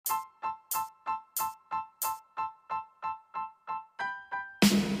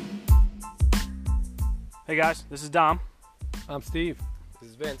Hey guys, this is Dom, I'm Steve.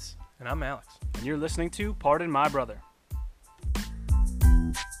 This is Vince. And I'm Alex. and you're listening to Pardon My Brother.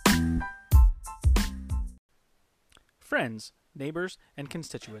 Friends, neighbors, and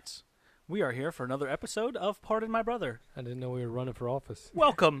constituents, we are here for another episode of Pardon My Brother. I didn't know we were running for office.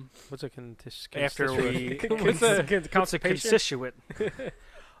 Welcome. What's a After we What's a constituent.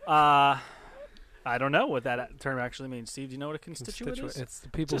 I don't know what that term actually means. Steve, do you know what a constituent is? It's the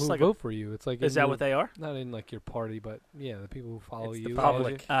people Just who like vote for you. It's like Is that what they are? Not in like your party, but yeah, the people who follow It's you. the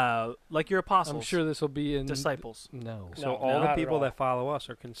public. Like your apostles. I'm sure this will be in Disciples. No. So No, all not the at people all. that follow us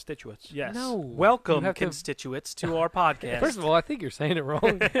are constituents. Yes. No. Welcome, You have to- constituents, to our podcast. First of all, I think you're saying it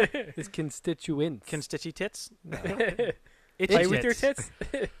wrong. It's constituents. Constitutits? No. Itchy Play with your tits?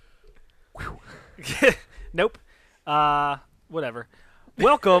 Nope. Whatever.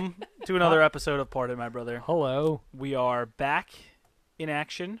 Welcome to another episode of Pardon My Brother. Hello. We are back in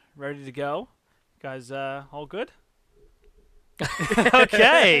action, ready to go. Guys, all good?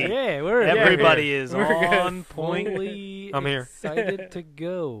 Okay. Yeah, we're Everybody is We're on point fully I'm here. excited to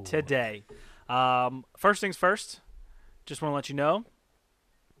go today. First things first, just want to let you know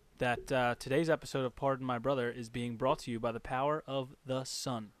that today's episode of Pardon My Brother is being brought to you by the power of the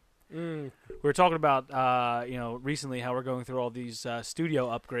sun. We were talking about, recently how we're going through all these studio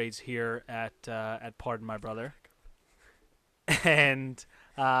upgrades here at Pardon My Brother, and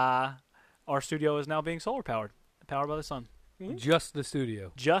our studio is now being solar powered by the sun. Just the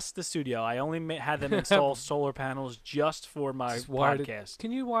studio. Just the studio. I only had them install solar panels just for my Just wired it- podcast.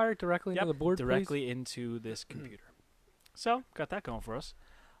 Can you wire it directly into the board, directly into this computer. So got that going for us.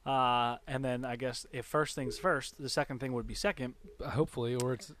 And then I guess if first things first, the second thing would be second. please? Hopefully,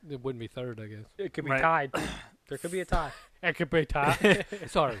 or it wouldn't be third, I guess. It could be Right. tied. There could be a tie. It could be tied.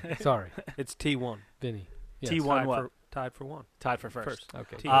 sorry, It's T1. Vinny. Yes. T1 Tied what? tied for one. Tied for first.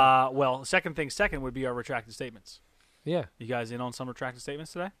 Okay. T- Well, second thing second would be our retracted statements. Yeah, You guys in on some retracted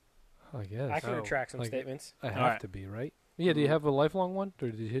statements today? I guess. I can Oh, retract some like- statements. I have Alright. to be, right? Yeah, do you have a lifelong one? Or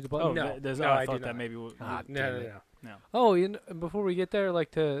did you hit the button? no. I I thought do that not. maybe. Ah, No. damn it. No. Oh, before we get there, I'd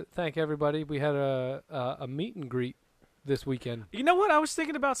like to thank everybody. We had a meet and greet this weekend, You know what? I was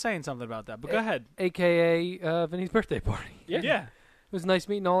thinking about saying something about that, but go ahead. a.k.a. Vinny's birthday party. Yeah. It was nice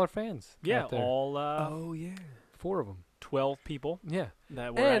meeting all our fans. Yeah. out there. All Oh, yeah. 4 of them. 12 people Yeah.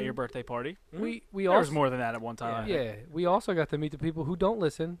 that were at And your birthday party. We There also was more than that at one time. I think. yeah, we also got to meet the people who don't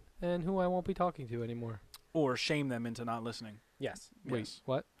listen and who I won't be talking to anymore. Or shame them into not listening. Yes. Wait, Yes.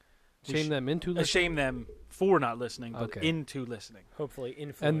 what? We Shame them into listening? Shame them for not listening, but Okay. into listening. Hopefully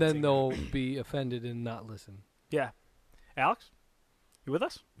influencing. And then they'll be offended and not listen. Yeah. Alex, you with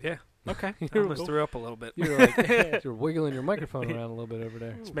us? Yeah. Okay. I almost threw up a little bit. You're like you're wiggling your microphone around a little bit over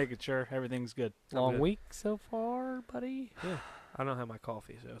there. Just making sure everything's good. Long good. week so far, buddy. I don't have my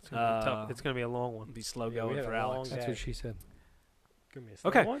coffee, so it's going to be tough. It's going to be a long one. Be slow Yeah, we going had for a long Alex. That's Okay. what she said. Give me a slow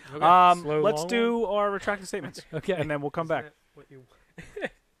Okay. one. Slow, Let's long do our retracted statements, Okay. and then we'll come back. What you...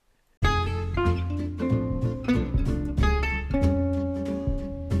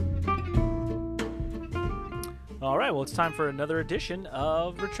 All right. Well, it's time for another edition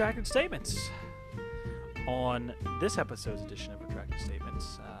of retracted statements. On this episode's edition of retracted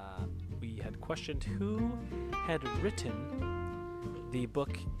statements, we had questioned who had written the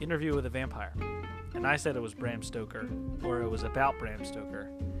book Interview with a Vampire, and I said it was Bram Stoker, or it was about Bram Stoker,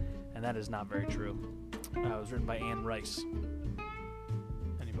 and that is not very true. It was written by Anne Rice.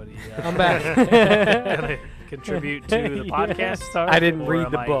 Anybody? I'm back. gonna contribute to the podcast? I didn't Or read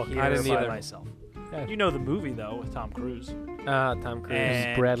am the I book. here I didn't by either. myself? Yeah. You know the movie though with Tom Cruise Tom Cruise.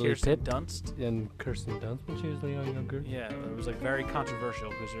 and Bradley Kirsten Pitt. Dunst. And Kirsten Dunst when she was a younger. Yeah, it was like very controversial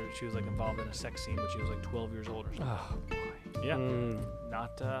because she was like involved in a sex scene, but she was like 12 years old or something. Oh boy. Yeah, Mm.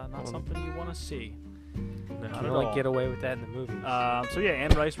 not something you want to see. No, Not you at only all. get away with that in the movies. So yeah,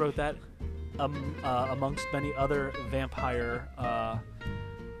 Anne Rice wrote that amongst many other vampire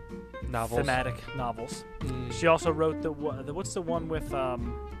Novels. thematic novels. Mm, She also wrote the what's the one with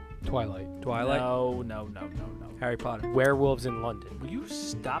Twilight. Twilight. No. Harry Potter. Werewolves in London. Will you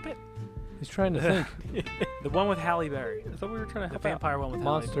stop it? He's trying to think. The one with Halle Berry. I thought we were trying to The help vampire one with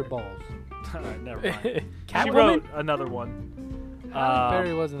Monster Halle balls. Berry. Never mind. She Catwoman? wrote another one. Halle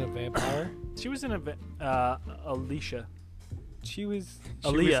Berry wasn't a vampire. She was in Alicia. She was...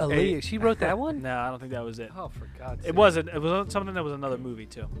 Aaliyah. Aaliyah. She wrote that one? No, I don't think that was it. Oh, for God's sake. It wasn't. It was something that was another movie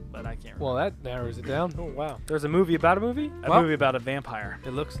too, but I can't remember. Well, that narrows it down. Oh, wow. There's a movie about a movie? A well- movie about a vampire.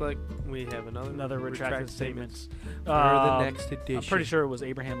 It looks like we have Another retracted statements. For the Um, next edition. I'm pretty sure it was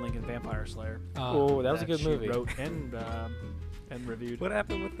Abraham Lincoln Vampire Slayer. Oh, that was a good she movie. Wrote and reviewed. What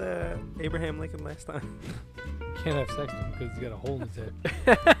happened with Abraham Lincoln last time? Can't have sex with him because he's got a hole in his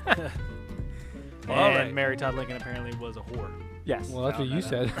head. And Alright. Mary Todd Lincoln apparently was a whore. Yes. Well, that's what Found you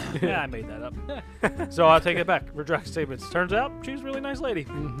that said. Yeah, I made that up. So I'll take it back. Retract statements. Turns out she's a really nice lady.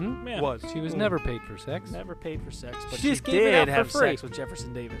 Mm-hmm. Yeah. Was. She was never paid for sex. Never paid for sex, but She she just gave it out did for have free. sex with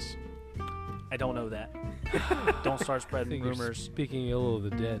Jefferson Davis. I don't know that. Don't start I spreading think you're rumors. speaking ill of the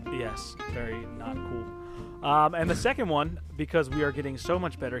dead. Yes, very not cool. And the second one, because we are getting so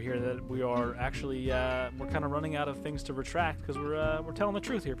much better here that we are actually we're kind of running out of things to retract because we're telling the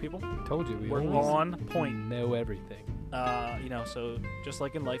truth here, people. Told you we We're always on point. know everything. So just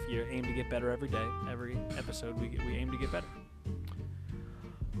like in life, you aim to get better every day. Every episode, we aim to get better.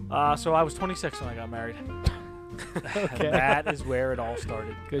 So I was 26 when I got married. Okay. That is where it all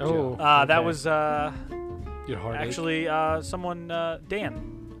started. Good Oh. job. That Okay. was Your heart actually someone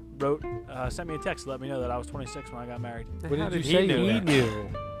Dan wrote sent me a text to let me know that I was 26 when I got married. What How did you did say he know you that? knew?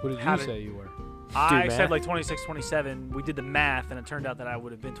 What did How you did- say you were? I said math. like 26, 27. We did the math, and it turned out that I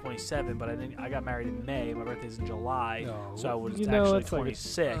would have been 27, but I didn't. I got married in May. My birthday's in July, No. so I was You know, actually it's like a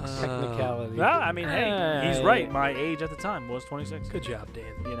 26. Technicality. Well, I mean, hey, he's Hey. right. My age at the time was 26. Good job, Dan.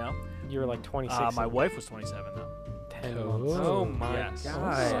 You know, You were like 26. my wife was 27 though. 10 Oh. months. Oh my Yes.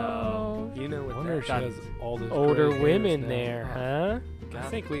 God. So, You know I what wonder if that she has all those Older gray hairs women now. there, huh? I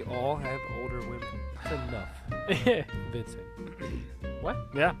think we all have older women, That's enough. Vincent.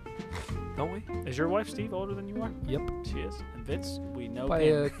 yeah. don't we? Is your wife Steve older than you are? Yep. She is. And Vince, we know. By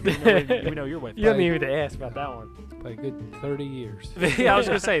Dan. a, we know your wife. You don't need to ask about that one. by a good 30 years. Yeah, I was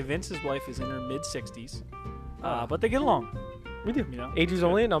gonna say Vince's wife is in her mid 60s, but they get along. We do. You know, Age is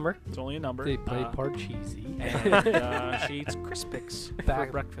only a number. it's only a number. They play part cheesy. And she eats Crispix for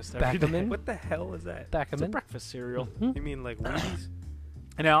Back- breakfast every day. Backerman. What the hell is that? It's a Backerman. breakfast cereal. Mhm. You mean like Wheaties?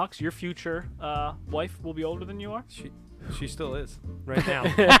 And Alex, your future wife will be older than you are She still is right now.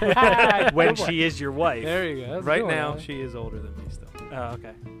 when she is your wife. There you go. That's a Right good one, now, Alex. she is older than me still. Oh,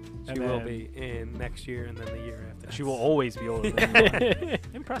 okay. She And will then be in next year and then the year after. She will always be older than you are.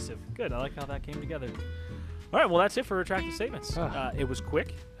 Impressive. Good. I like how that came together. All right. Well, that's it for retracted statements. Ah. It was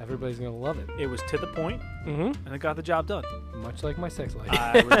quick. Everybody's going to love it. It was to the point, Mm-hmm. and it got the job done. Much like my sex life.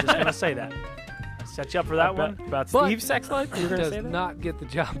 I was just gonna say that. I set you up for that one. About But Steve's sex life? You were It going to does say that? not get the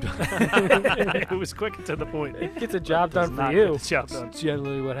job done. It was quick and to the point. It gets a job Does done not for get you. the job done. That's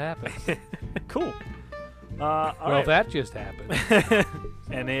generally what happens. Cool. All Well, right. that just happened.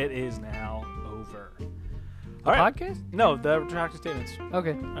 And it is now over. The All right. podcast? No, the retracted statements.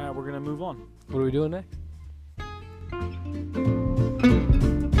 Okay. We're gonna move on. What are we doing next?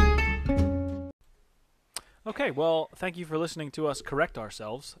 Okay. Well, thank you for listening to us correct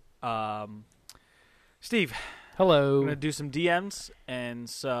ourselves. Steve, I'm Hello. gonna do some DMs and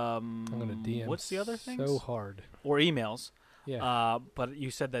some. I'm going to DM. What's the other things? So hard. Or emails. Yeah. But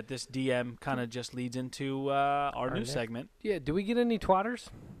you said that this DM kind of just leads into our new next- segment. Yeah. Do we get any twatters?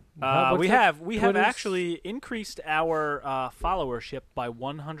 We have Twitter's- actually increased our followership by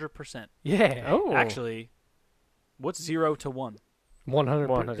 100%. Yeah. Oh. Actually, what's 0 to 1? 100%.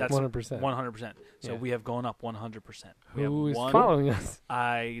 100%. That's 100%. 100%. So Yeah. we have gone up 100%. We have Who is one. Following us.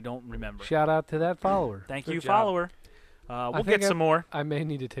 I don't remember. Shout out to that follower. Thank Good you, job. follower. We'll think get some more. I may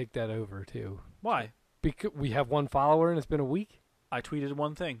need to take that over too. Why? Because we have one follower and it's been a week. I tweeted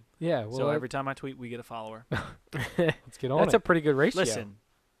one thing. Yeah. Well, So every time I tweet, we get a follower. let's get on That's it. a pretty good ratio. Listen,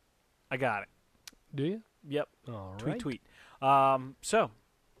 I got it. Do you? Yep. All Tweet, right. tweet. So,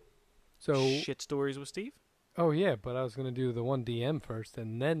 So. shit stories with Steve? Oh yeah, but I was gonna do the one DM first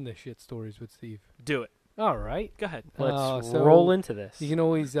and then the shit stories with Steve. Do it. All right. Go ahead. Let's So roll into this. You can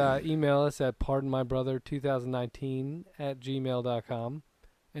always email us at pardonmybrother2019@gmail.com,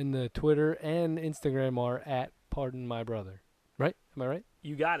 and the Twitter and Instagram are at pardonmybrother. Right? Am I right?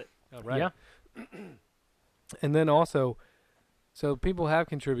 You got it. All right. Yeah. And then also, so people have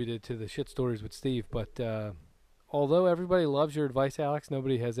contributed to the shit stories with Steve, but although everybody loves your advice, Alex,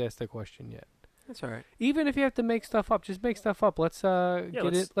 nobody has asked a question yet. That's all right. Even if you have to make stuff up, just make stuff up. Let's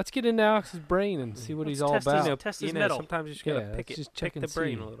let's get into Alex's brain and see what he's all test his- about. You know, test his You know, metal. sometimes you just Yeah, gotta let's pick it, just check pick and the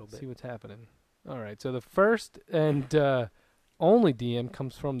brain see, a little bit. see what's happening. All right, so the first and only DM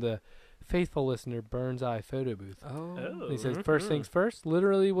comes from the faithful listener Burns Eye Photo Booth. Oh. He says, first things first,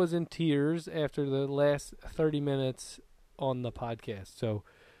 literally was in tears after the last 30 minutes on the podcast. So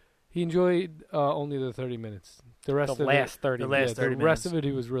he enjoyed only the 30 minutes. The rest The of last 30 The minutes. last the 30 rest minutes. of it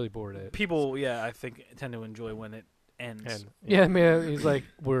he was really bored at. People, I think, tend to enjoy when it ends. And Yeah, man, he's like,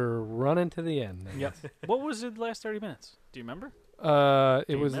 we're running to the end. Yep. What was the last 30 minutes? Do you remember?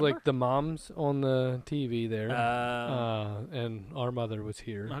 It was remember? like the moms on the TV there, Uh, and our mother was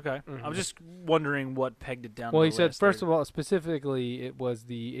here. okay. Mhm. I'm just wondering what pegged it down. Well, to he the said last first third. of all, specifically, it was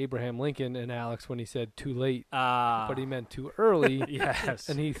the Abraham Lincoln and Alex when he said too late, but he meant too early, yes.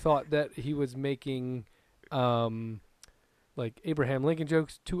 and he thought that he was making, like Abraham Lincoln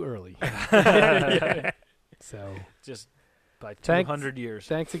jokes too early. So just by Thanks. 200 years.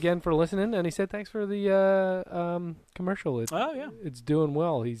 thanks again for listening, and he said thanks for the commercial. Oh yeah. It's doing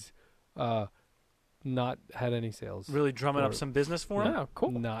well. He's not had any sales. Really drumming up Or- some business for him. Yeah,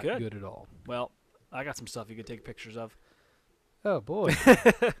 cool. Not Good. good at all. Well, I got some stuff you could take pictures of. Oh boy.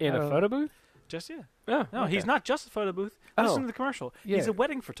 In a photo booth? Just yeah. Oh, No, he's not just a photo booth. Oh. Listen to the commercial. He's Yeah. a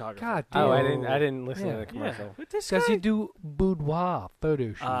wedding photographer. God damn. Oh, I didn't listen Yeah. to the commercial. With this Does guy. he do boudoir photo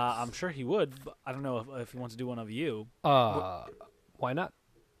shoots? I'm sure he would. But I don't know if he wants to do one of you. Why not?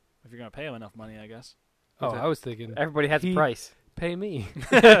 If you're gonna pay him enough money, I guess. Oh, I was thinking, Everybody has a He- price. pay me.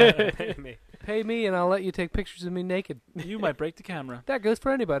 Me. Pay me and I'll let you take pictures of me naked. You might break the camera. That goes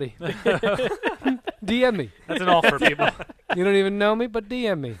for anybody. DM me. That's an offer, people. You don't even know me, but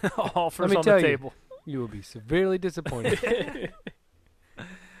DM me. Offers me on tell the you. table. You will be severely disappointed.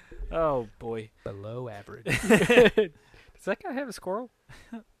 Oh boy. Below average. Does that guy have a squirrel?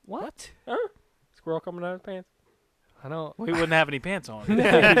 What? Squirrel coming out of his pants? I don't. We wouldn't have any pants on.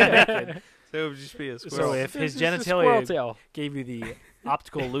 So it would just be a So squirrel. if his It's just a squirrel genitalia tail. gave you the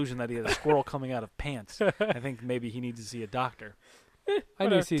optical illusion that he had a squirrel coming out of pants, I think maybe he needs to see a doctor. I need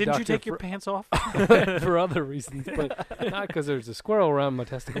to see a Didn't you doctor take your pants off? for other reasons, but not because there's a squirrel around my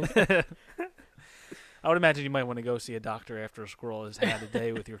testicles. I would imagine you might want to go see a doctor after a squirrel has had a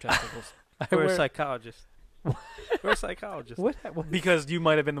day with your testicles. We're a wear- psychologist. We're a psychologist. What? Because you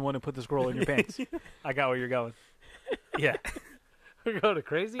might have been the one who put the squirrel in your pants. I got where you're going. Yeah. We're going to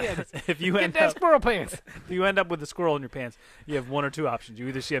crazy. If you Get end that up squirrel pants. if you end up with a squirrel in your pants, you have one or two options. You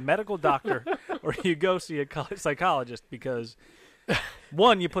either see a medical doctor or you go see a psychologist because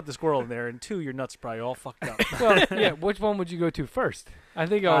one, you put the squirrel in there, and two, your nuts are probably all fucked up. Well, yeah. Which one would you go to first? I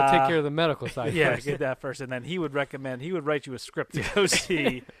think I would take care of the medical side Yeah, first. get that first, and then he would write you a script to go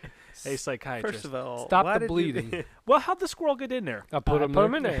see a psychiatrist. First of all, Stop why the did you- bleeding. Well, how'd the squirrel get in there? I put him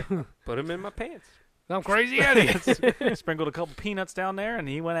in there. Put him in my pants. I'm crazy Eddie. Sprinkled a couple peanuts down there, and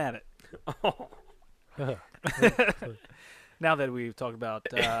he went at it. Now that we've talked about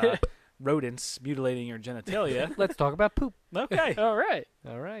rodents mutilating your genitalia, Let's talk about poop. okay. All right.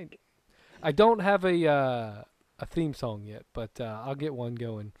 All right. I don't have a theme song yet, but I'll get one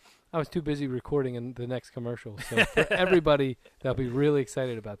going. I was too busy recording in the next commercial, so for everybody, they'll be really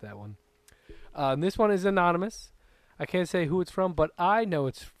excited about that one. And this one is anonymous. I can't say who it's from, but I know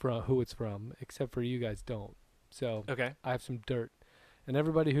it's from who it's from, except for you guys don't. So Okay. I have some dirt. And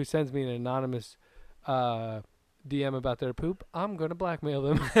everybody who sends me an anonymous DM about their poop, I'm going to blackmail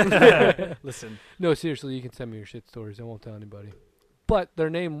them. Listen, No, seriously, you can send me your shit stories. I won't tell anybody. But their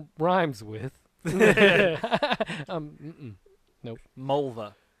name rhymes with.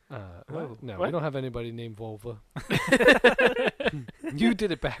 Mulva. What? No, What? we don't have anybody named Volva. You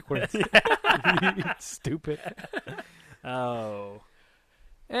did it backwards. Stupid. Oh.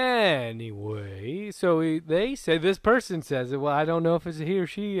 Anyway, so they say, this person says it. Well, I don't know if it's a he or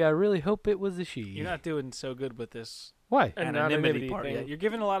she. I really hope it was a she. You're not doing so good with this Why? anonymity Anonymity part thing. yet. You're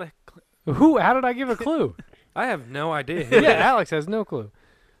giving a lot of... Who? How did I give a clue? I have no idea. Yeah, Alex has no clue.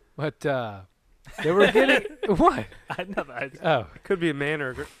 But they were getting what? Oh, Could be a man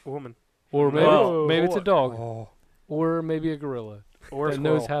or a woman. or maybe Whoa. maybe it's a dog, Oh. or maybe a gorilla Or a that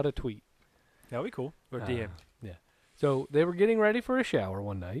knows squirrel. how to tweet. That'd be cool. Or DM. Yeah. So they were getting ready for a shower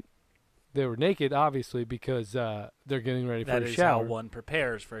one night. They were naked, obviously, because they're getting ready for That a is shower. how one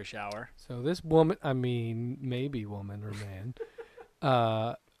prepares for a shower. So this woman, I mean, maybe woman or man,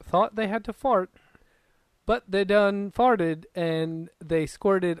 thought they had to fart, but they done farted and they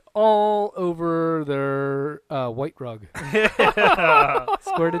squirted all over their white rug.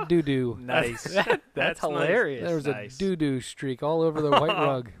 Squirted doo-doo. Nice. That's hilarious. There was Nice. a doo-doo streak all over the white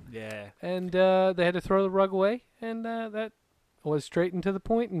rug. Yeah. And they had to throw the rug away, and that was straightened to the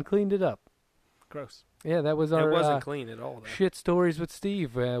point and cleaned it up. Gross. Yeah, that was It our wasn't clean at all, though. shit stories with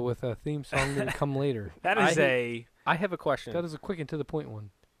Steve with a theme song that will come later. That is I have a question. That is a quick and to the point one.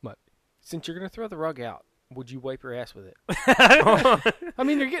 Since you're going to throw the rug out, would you wipe your ass with it? I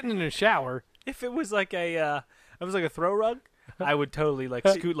mean, you're getting in a shower. If it was like a throw rug, I would totally like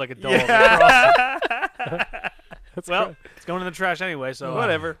scoot like a dog across. Well, it's going in the trash anyway, so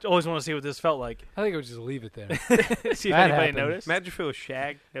Whatever. Always want to see what this felt like. I think I would just leave it there. See if That anybody happened. noticed. Imagine if it was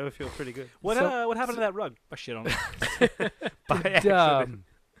shag. That would feel pretty good. What happened to that rug? I shit on it. By Did, accident.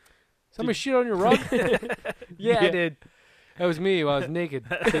 somebody shit on your rug? Yeah, I did. That was me while I was naked,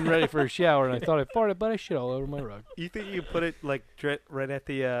 getting ready for a shower, and I thought I farted, but I shit all over my rug. You think you could put it like right at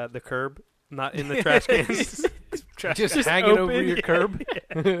the curb, not in the trash cans? Just hanging over open. your curb.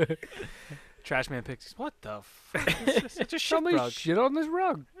 Trash man picks. What the fuck? It's such a shit Somebody rug. shit on this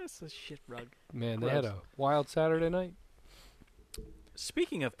rug. It's a shit rug. Man, they had a wild Saturday night.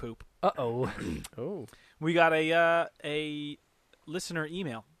 Speaking of poop, Uh-oh. Oh. we got a listener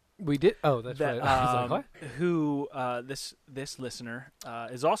email. We did. Oh, that's that, right. I was like, what? Who this listener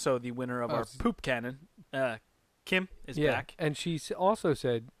is also the winner of our poop cannon. Kim is back. And she also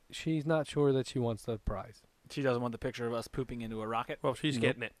said she's not sure that she wants the prize. She doesn't want the picture of us pooping into a rocket. Well, she's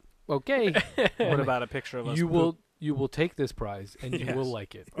getting it. Okay. What about a picture of us? You will take this prize and you will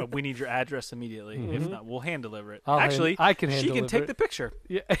like it. We need your address immediately. If not, we'll hand deliver it. I can hand she can deliver take it. the picture.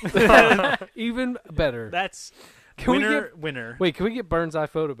 Yeah. Even better. That's Can we winner. Wait, can we get Burns Eye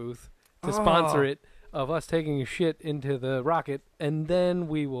Photo Booth to sponsor it of us taking a shit into the rocket, and then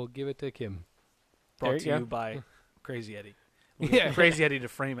we will give it to Kim. Brought There to you you go. by Crazy Eddie. Yeah. Crazy Eddie to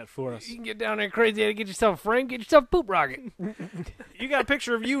frame it for us. You can get down there crazy and get yourself a frame, get yourself a poop rocket. You got a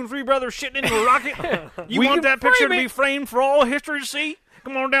picture of you and three brothers shitting into a rocket? You We want can that picture to frame be framed for all history to see?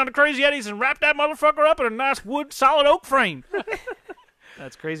 Come on down to Crazy Eddie's and wrap that motherfucker up in a nice wood solid oak frame.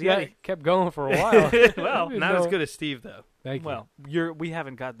 That's Crazy Yeah, Eddie. kept going for a while. Well, Not as good as Steve, though. Thank you. well, we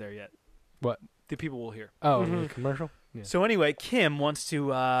haven't got there yet. What? The people will hear. Oh, the commercial? Yeah. So anyway, Kim wants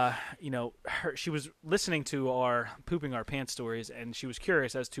to, she was listening to our pooping our pants stories, and she was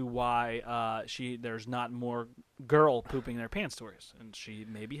curious as to why there's not more girl pooping their pants stories, and she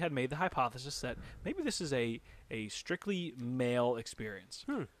maybe had made the hypothesis that maybe this is a strictly male experience.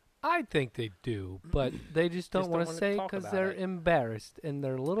 I think they do, but they just don't Just want don't to wanna say talk because about they're it. embarrassed and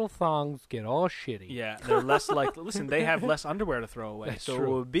their little thongs get all shitty. Yeah, they're less like. Listen, they have less underwear to throw away, That's so true. it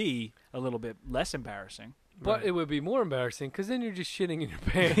would be a little bit less embarrassing. But it would be more embarrassing because then you're just shitting in your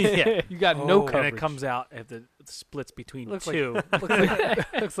pants. Yeah. You got no coverage. And it comes out if the splits between Looks two.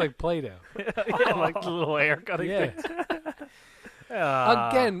 looks like Play-Doh. Yeah, like the little hair cutting Yeah. things.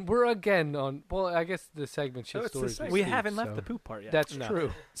 We're again on. Well, I guess the segment shit Oh, it's the stories. segment. We Steve, haven't left so the poop part yet. That's No.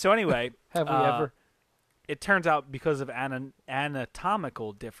 true. So anyway, Have we ever? it turns out because of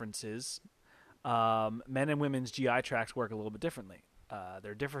anatomical differences, men and women's GI tracts work a little bit differently.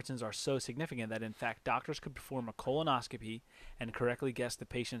 Their differences are so significant that, in fact, doctors could perform a colonoscopy and correctly guess the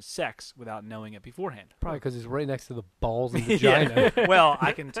patient's sex without knowing it beforehand. Probably because it's right next to the balls and vagina. Yeah. Well,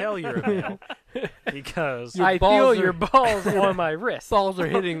 I can tell you're a male because Your I balls feel are- your balls on my wrist. Balls are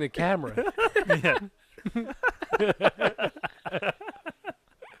hitting the camera.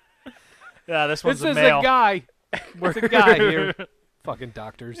 yeah, this one's This is male. a guy. We're a guy here. Fucking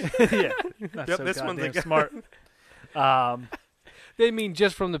doctors. Yeah, not Yep, so this one's a goddamn guy. smart. They mean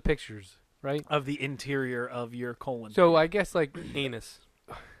just from the pictures, right? Of the interior of your colon. So I guess like Anus.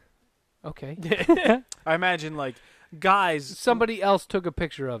 okay. I imagine like guys Somebody else took a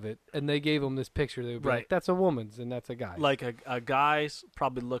picture of it and they gave them this picture. They would be Right. like, "That's a woman's and that's a guy's." like a guy's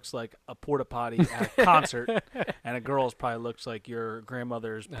probably looks like a porta potty at a concert, and a girl's probably looks like your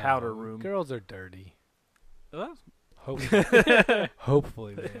grandmother's powder No, room. Girls are dirty. Well, Hopefully,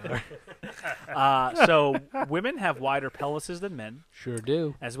 hopefully they are. so women have wider pelvises than men, Sure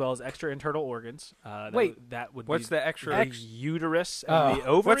do. as well as extra internal organs. That would What's be the extra? the uterus and the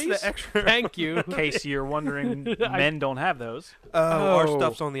Oh, What's ovaries. the extra? Thank you. In case you're wondering, men don't have those. Our Oh.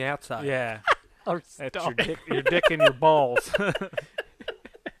 stuff's on the outside. Yeah, Our that's stomach. your dick and your balls.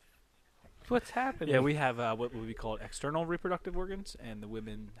 What's happening? Yeah, we have what would we call it, external reproductive organs, and the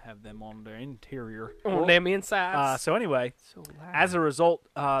women have them on their interior. On them insides. So anyway, so loud. as a result,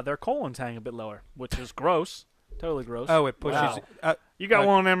 their colons hang a bit lower, which is gross. Totally gross. Oh, it pushes. Wow. You got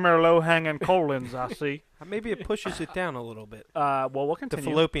one of them there low-hanging colons, I see. Maybe it pushes it down a little bit. Well, we'll The continue.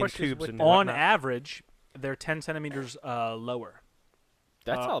 fallopian Pushes tubes with and On whatnot. average, they're 10 centimeters lower.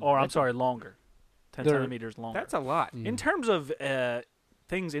 that's all. Or I'm that's sorry, longer. 10 They're- centimeters longer. That's a lot. Mm. In terms of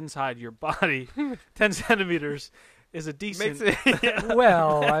things inside your body, 10 centimeters is a decent. Makes it.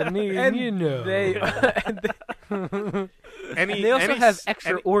 Well, I mean, And you know. They Any, they also any have s-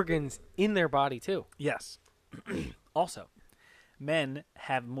 extra any- organs in their body too. Yes. Also, men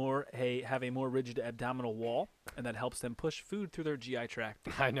have a more rigid abdominal wall, and that helps them push food through their GI tract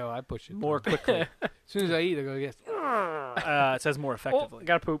I know. I push it more quickly. As soon as I eat, I go, yes. It says more effectively.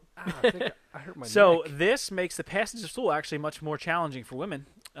 Gotta poop. Ah, I think I hurt my So neck. this makes the passage of stool actually much more challenging for women.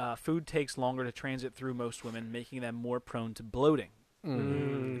 Food takes longer to transit through most women, making them more prone to bloating.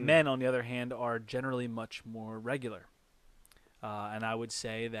 Men, on the other hand, are generally much more regular. And I would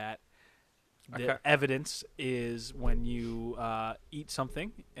say that The Okay. evidence is when you eat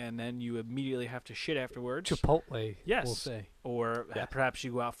something and then you immediately have to shit afterwards. Chipotle, Yes. we'll say. Or Yeah. perhaps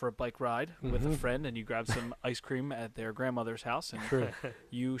you go out for a bike ride with a Mhm. friend and you grab some ice cream at their grandmother's house and True.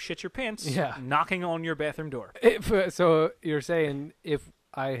 you shit your pants Yeah. knocking on your bathroom door. So you're saying if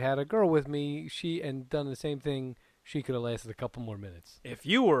I had a girl with me, and done the same thing, she could have lasted a couple more minutes. If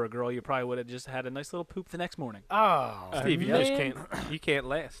you were a girl, you probably would have just had a nice little poop the next morning. Oh, Steve, you just you can't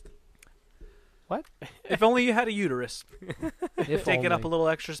last. If only you had a uterus. If Taking up a only. little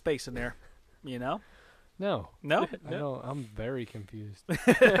extra space in there. You know? No, No? I know. I'm very confused. But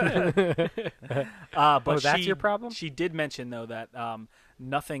that's she, your problem? She did mention, though, that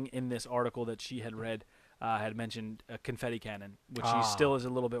nothing in this article that she had read had mentioned a confetti cannon, which she still is a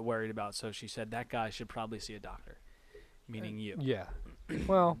little bit worried about. So she said that guy should probably see a doctor, meaning you. Yeah.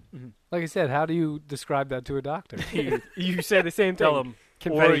 Well, Mhm. like I said, how do you describe that to a doctor? You say the same Tell thing. him,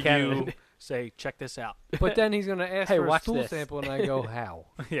 Confetti or cannon. you say, check this out. But then he's going to ask Hey, for a watch stool this. sample, and I go, how?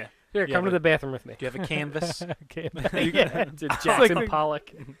 Yeah. Here, Yeah, come to but- the bathroom with me. Do you have a canvas? To Jackson Like-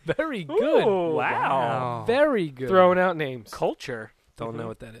 Pollock. Very good. Ooh, wow. Very good. Throwing out names. Culture. Don't know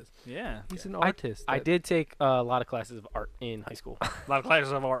what that is. Yeah. He's an artist. I did take a lot of classes of art in high school. A lot of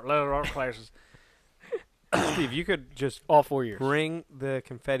classes of art. A lot of art classes. Steve, you could just All 4 years. bring the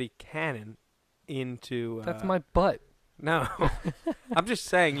confetti cannon into. That's my butt. No, I'm just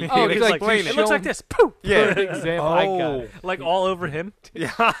saying you Oh, can't it's like explain just It it. looks like this. Poof. Yeah. Good example. I got it. Like all over him.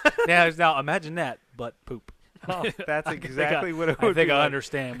 Yeah, Now imagine that, but poop. that's exactly what it I would think be I like.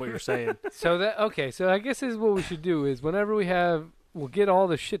 understand what you're saying. So I guess this is what we should do is whenever we'll get all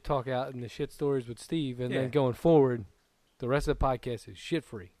the shit talk out and the shit stories with Steve, and Yeah. then going forward, the rest of the podcast is shit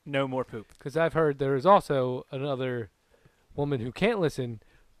free. No more poop. Because I've heard there is also another woman who can't listen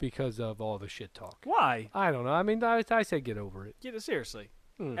because of all the shit talk. Why? I don't know. I mean, I say get over it. Get it seriously.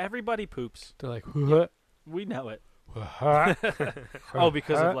 Hmm. Everybody poops. They're like, what? We know it. What? Oh,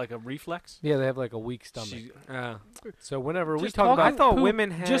 because of like a reflex? Yeah, they have like a weak stomach. She- So whenever we Just talk talk- about I thought poop,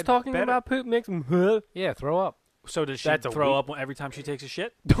 women had Just talking better. about poop makes them. yeah, throw up. So does she That's a throw weak- up every time she takes a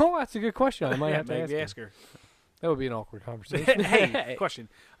shit? Oh, that's a good question. I might Yeah, have to maybe ask her. her. That would be an awkward conversation. Hey, question.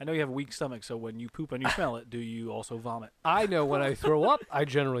 I know you have a weak stomach, so when you poop and you smell it, do you also vomit? I know when I throw up, I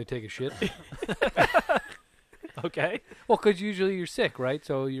generally take a shit. Okay. Well, because usually you're sick, right?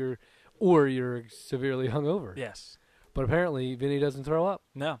 So you're severely hungover. Yes. But apparently, Vinny doesn't throw up.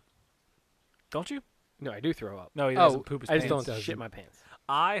 No. Don't you? No, I do throw up. No, he Oh, doesn't poop his I just pants. don't doesn't. shit my pants.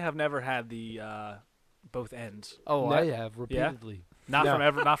 I have never had the both ends. Oh, No. I have repeatedly. Not No.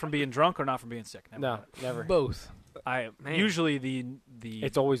 from not from being drunk or not from being sick. Never No, had it. never. Both. I Man. usually the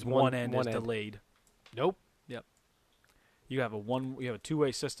It's always one end one is end. delayed. Nope. You have a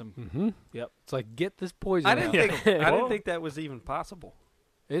two-way system. Mm-hmm. Yep. It's like get this poison. I didn't out. think. I didn't think that was even possible.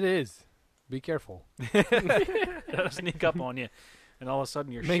 It is. Be careful. That'll sneak up on you, and all of a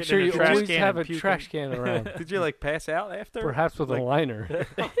sudden you're Make shitting sure in a you trash always can have a and puking. trash can around. Did you like pass out after? Perhaps with Like- a liner.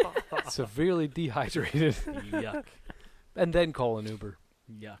 Severely dehydrated. Yuck. And then call an Uber.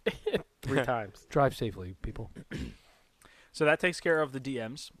 Yuck. 3 times. Drive safely, people. So that takes care of the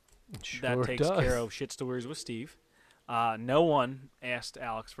DMs. Sure That takes does. care of shit stories with Steve. No one asked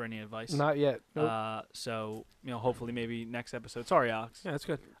Alex for any advice. Not yet. Nope. So hopefully maybe next episode. Sorry, Alex. Yeah, that's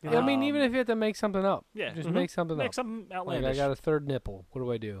good. Yeah, I mean, even Um, if you have to make something up. Yeah. Just Mhm. make something Make up. something Like, outlandish. I got a third nipple. What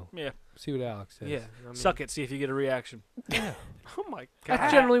do I do? Yeah. See what Alex says. Yeah. I mean, Suck it. See if you get a reaction. Oh my That's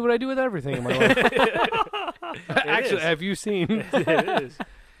god. generally what I do with everything in my life. Actually, is. have you seen It is.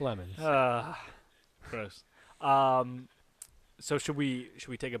 lemons? Gross. So should we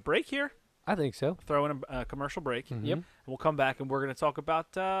take a break here? I think so. Throw in a commercial break. Mhm. Yep. We'll come back and we're going to talk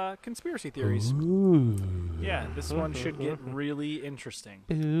about conspiracy theories. Ooh. Yeah, this one should get really interesting.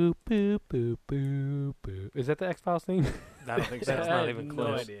 Boo, boo, boo, boo, boo. Is that the X-Files theme? I don't think so. That's not even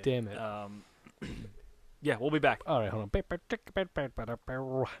close. Damn it. Yeah, we'll be back. All right, hold on.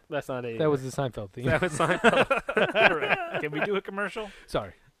 That's not it. That was the Seinfeld theme. That was like, Right. Can we do a commercial?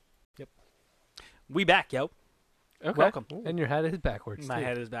 Sorry. We back, yo. okay. Welcome. And your hat is backwards. My too.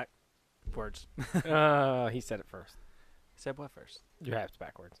 head is backwards. He said it first. Said what first? Your hat's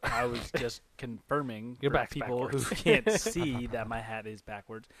backwards. I was just confirming Your for back's people backwards. who can't see that my hat is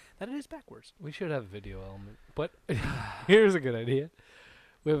backwards, that it is backwards. We should have a video element. But here's a good idea.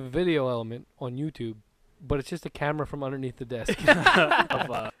 We have a video element on YouTube, but it's just a camera from underneath the desk.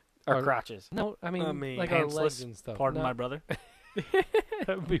 Of, Our Our- crotches. No, I mean like pantsless, our legs and stuff. Pardon No, my brother.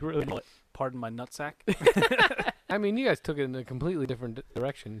 that would be really cool. Pardon my nutsack. I mean, you guys took it in a completely different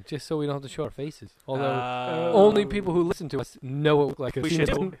direction, just so we don't have to show our faces. Although Uh, only people who listen to us know what we look like. we should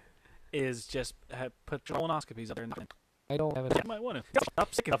do is just put colonoscopies up there. I don't have You it. might want to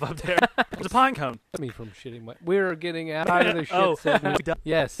stop sticking up there. There's a pine cone. Me from shitting my. We're getting out of the shit Oh. segment.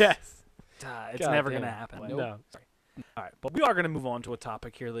 Yes. Yes. It's God never damn. going to happen. Nope. No. All right, but we are going to move on to a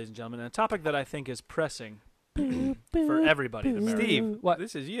topic here, ladies and gentlemen, and a topic that I think is pressing for everybody in America. Steve, What?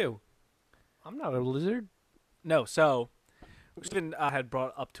 this is you. I'm not a lizard. No, so Stephen had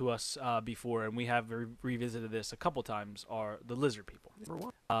brought up to us before, and we have revisited this a couple times, are the lizard people.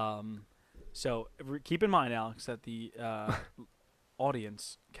 So keep in mind, Alex, that the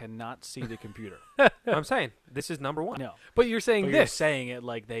audience cannot see the computer. I'm saying this is number one. No, But you're saying but you're this. saying it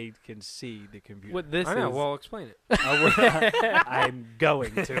like they can see the computer. What this I know. is. Well, explain it. I'm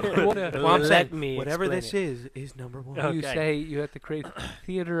going to. Well, I'm Let saying me whatever explain this is number one. Okay. You say you have to create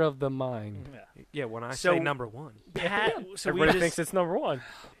theater of the mind. Yeah. Yeah, when I So- say number one. So we Everybody just, thinks it's number one.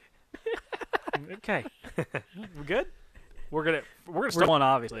 okay. We're good. We're gonna start one,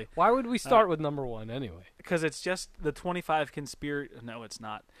 obviously, Why would we start with number one anyway? because it's just the 25 conspiracy. No, it's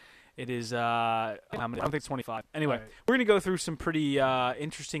not. It is. How many? I don't think it's 25. Anyway, Alright. we're gonna go through some pretty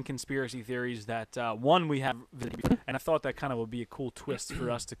interesting conspiracy theories that one we have, and I thought that kind of would be a cool twist for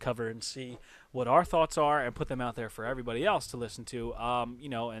us to cover and see what our thoughts are and put them out there for everybody else to listen to.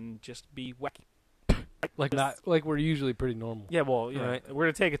 And just be wacky. Like not like we're usually pretty normal. Yeah. Well, Right. we're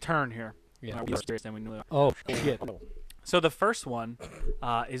gonna take a turn here. Yeah. More serious than we knew. Oh shit! So the first one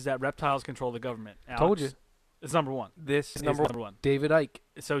is that reptiles control the government. Alex, Told you. It's number one. This It's is number one. David Icke.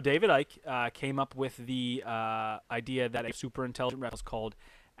 So David Icke came up with the idea that a super intelligent reptiles called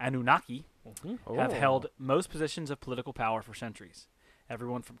Anunnaki have held most positions of political power for centuries.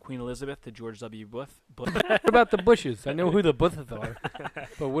 Everyone from Queen Elizabeth to George W. Bush. What about the Bushes? I know who the Bushes are,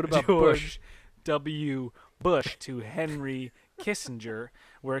 but what about Bush? George W. Bush to Henry Kissinger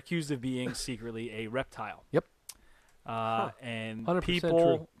were accused of being secretly a reptile. Yep. And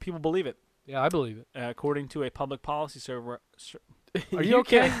 100% people believe it. Yeah, I believe it. According to a public policy survey. Are you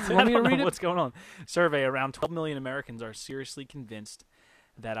okay? I You want me to don't know read it? what's going on. Survey, around 12 million Americans are seriously convinced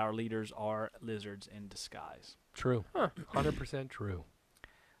that our leaders are lizards in disguise. True. 100% true.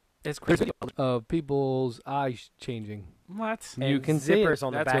 It's crazy. Of people's eyes changing. What? You And can see zippers it.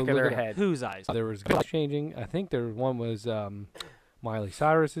 on the That's back a of their look at- head. Whose eyes? There was eyes changing. I think there one was Miley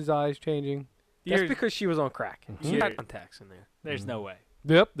Cyrus's eyes changing. That's You're- because she was on crack. You got contacts in there. There's no way.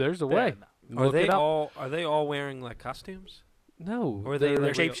 Yep, there's a way. No. Look it up. Are they all wearing like costumes? No, Or they-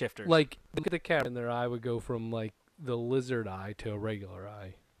 They're They're shapeshifters. like look at the camera, and their eye would go from like the lizard eye to a regular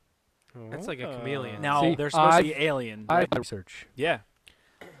eye. That's like a chameleon. now, See, they're supposed to I- be alien. I research. Yeah.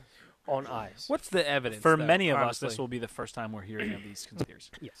 On eyes. What's the evidence? For though, many of us, honestly? this will be the first time we're hearing of these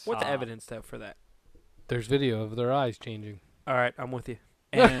conspiracies. Yes. What's the Uh, evidence though for that? There's video of their eyes changing. All right, I'm with you.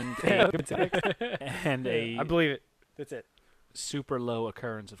 And I a believe it. That's it. super low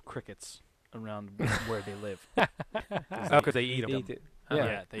occurrence of crickets around where they live. Oh, because they eat them. Eat it.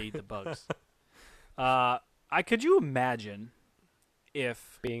 Yeah, they eat the bugs. Could you imagine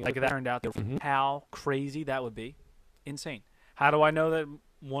if Being like a- that turned out? Mhm. How crazy that would be! Insane. How do I know that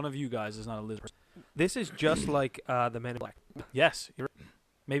one of you guys is not a lizard person? This is just like the Men in Black. Yes,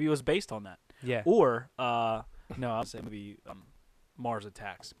 maybe it was based on that, Yeah. or no, I'll say maybe Mars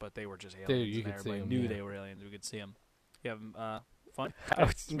Attacks, but they were just aliens. Dude, you and could see everybody 'em, knew yeah. they were aliens. We could see them. You have fun. I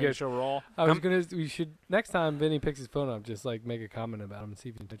was Just making sure we're all. We should next time Vinny picks his phone up, just like make a comment about him and see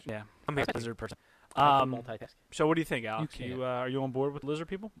if he can touch it. Yeah, I'm here. lizard person. Multitask. So what do you think, Alex? can't. Are you on board with lizard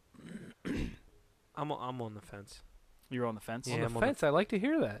people? I'm on the fence. You're on the fence. Yeah, On I'm the on the- fence, I like to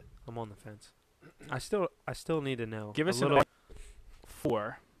hear that. I'm on the fence. I still need to know. Give a us little an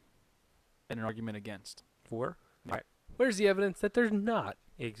for and an argument against. for. Where's the evidence that there's not?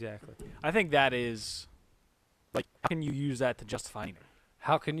 Exactly. I think that is like, how can you use that to justify anything?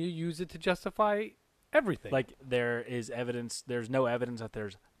 How can you use it to justify everything? Like there is evidence. There's no evidence that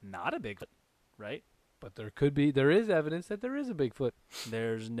there's not a Bigfoot, right? but there is evidence that there is a Bigfoot.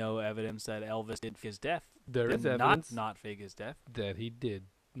 There's no evidence that Elvis did fake his death. There Did is evidence not fake his death. that he did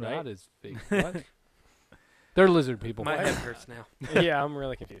Right? not as big. What? They're lizard people. My head hurts now. Yeah, I'm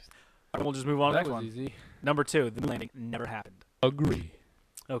really confused. We'll just move on to That the was next one. easy. Number 2, the moon landing never happened. Agree.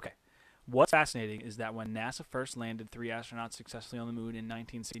 Okay. What's fascinating is that when NASA first landed 3 astronauts successfully on the moon in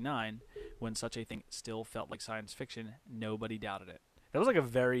 1969, when such a thing still felt like science fiction, nobody doubted it. That was like a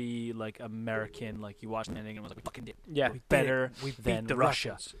very like American, like you watched the landing and it was like, we fucking did it. Yeah. We better We than beat the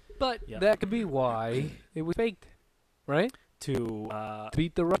Russia. Russians. But Yep. that could be why it was faked, right? To To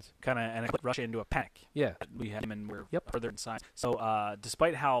beat the Russians. kind of and put Russia into a panic. Yeah. We had him and we're Yep. further in science. So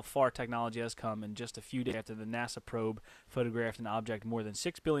despite how far technology has come, in just a few days after the NASA probe photographed an object more than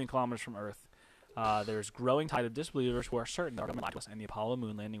 6 billion kilometers from Earth, there's growing tide of disbelievers who are certain that our government lied to us and the Apollo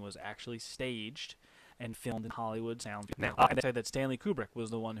moon landing was actually staged and filmed in Hollywood sound. Now. And they said that Stanley Kubrick was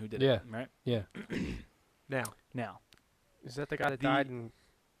the one who did Yeah. it, right? Yeah. Now, Is that the guy that died and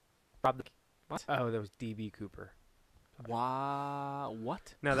robbed the... What? Oh, that was D.B. Cooper.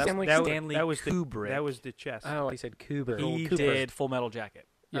 what? No, that, Stanley that was the Kubrick. that was the chest. Oh, he said Cooper. He Cooper. did Full Metal Jacket,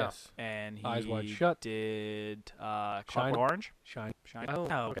 Yes. and he Eyes Wide Shut. did Shine. Clockwork Orange. Shine. Shine. Oh,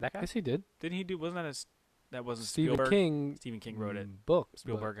 no, okay, that guy. Yes, he did. didn't he do? Wasn't that that wasn't Stephen Spielberg? King. Stephen King wrote it. Book. but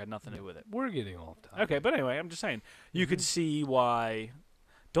Spielberg had nothing to do with it. We're getting off topic. Okay, but anyway, I'm just saying you could see why.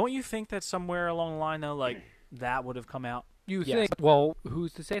 Don't you think that somewhere along the line though, like that would have come out? You Yes. think? Well,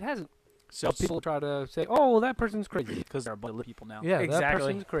 who's to say it hasn't? So People try to say, "Oh, well, that person's crazy." because there are a bunch of people now. Yeah, that Exactly.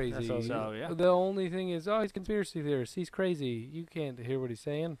 person's crazy. That's what- So, yeah. The only thing is, oh, he's conspiracy theorist. He's crazy. You can't hear what he's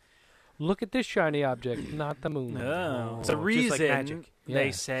saying. Look at this shiny object, not the moon. No. Oh, It's a just like reason magic. they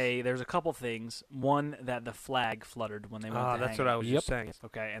Yeah. say there's a couple things. One, that the flag fluttered when they went to That's hang what I it. was Yep. just saying.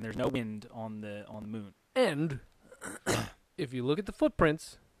 Okay, and there's no wind on the moon. And if you look at the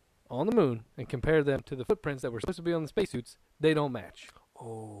footprints on the moon and compare them to the footprints that were supposed to be on the spacesuits, they don't match.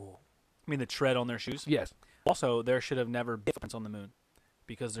 Oh. I mean the tread on their shoes? Yes, Also, there should have never been footprints on the moon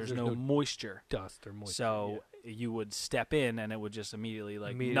because there's no moisture. dust or moisture. So you would step in and it would just immediately,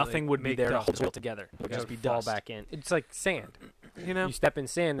 Immediately nothing would be make there dust. to hold it together. It would It just would be fall dust. back in. It's like sand. You know, You step in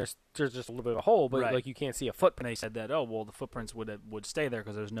sand, there's just a little bit of a hole, but Right. like you can't see a And footprint. they said that, oh, well, the footprints would stay there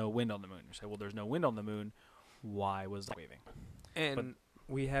because there's no wind on the moon. You say, well, there's no wind on the moon. Why was that waving? and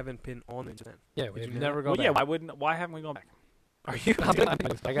we haven't been on it then. yeah, Did we've you know never that? gone Well, back. yeah, why haven't we gone back? Are you?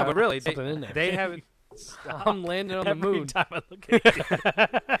 I got but really, something in there. They haven't. I'm landing on the Every moon. time I look at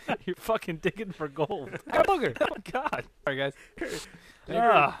you, you're fucking digging for gold. I got a booger. Oh, God. Sorry, guys.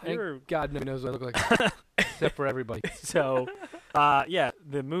 You're- God knows what I look like, except for everybody. So, yeah,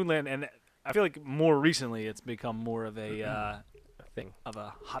 the moon land, and I feel like more recently it's become more of a Thing. of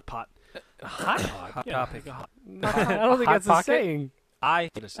a hot pot. Hot Yeah, topic. like a hot- I don't think Hot that's a pocket? saying. I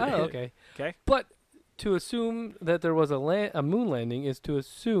hate to say Oh, it. okay. Okay. But to assume that there was a moon landing is to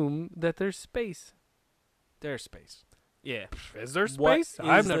assume that there's space. There's space. Yeah. Is there What space? is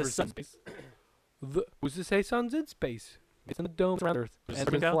I've the never sun- seen space. Who's to say sun's in space? It's in the dome around Earth. Is And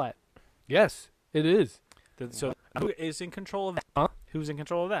it it's now? flat. Yes, it is. So who is in control of that? Huh? Who's in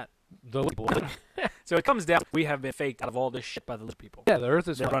control of that? The people. So it comes down. We have been faked out of all this shit by the little people. Yeah, the Earth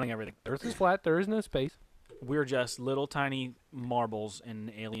is They're flat. running everything. The Earth is flat. There is no space. We're just little tiny marbles in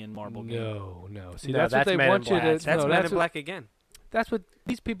an alien marble game. No. See, No, that's what that's they Men in want you Black. to. That's no, Men that's in what, Black again. That's what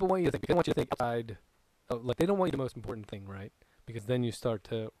these people want you to think. They want you to think outside. Like they don't want you the most important thing, right? Because then you start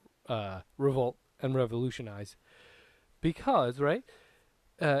to revolt and revolutionize. Because right,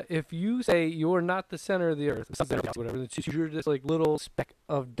 if you say you're not the center of the Earth, whatever, it's just, you're just like little speck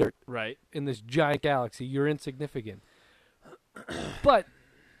of dirt Right. in this giant galaxy. You're insignificant. But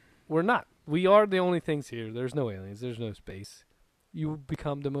we're not. We are the only things here. There's no aliens. There's no space. You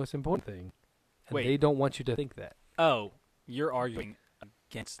become the most important thing. And Wait. they don't want you to think that. Oh, you're arguing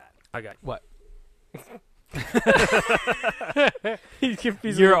against that. I got What? He's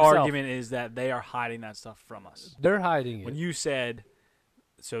confused Your himself. argument is that they are hiding that stuff from us. They're hiding it. When you said,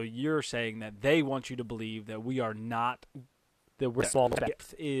 so you're saying that they want you to believe that we are not, That we're small. that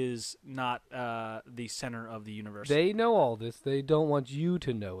Earth is not the center of the universe. They know all this. They don't want you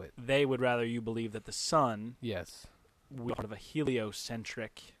to know it. They would rather you believe that the sun Yes. was part of a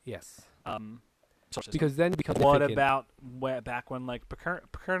heliocentric Yes. solar system. Because then it becomes What significant. about back when like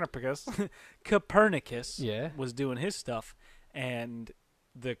Copernicus Yeah. was doing his stuff, and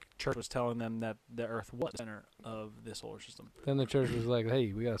the church was telling them that the Earth was the center of the solar system? Then the church was like,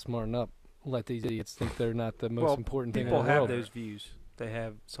 "Hey, we gotta smarten up. Let these idiots think they're not the most Well, important thing in People the have world." those views. They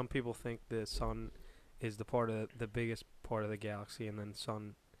have. Some people think the sun is the part of the biggest part of the galaxy, and then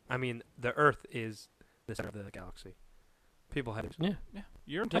sun. I mean, the Earth is the center of the galaxy. People have. Yeah. Yeah,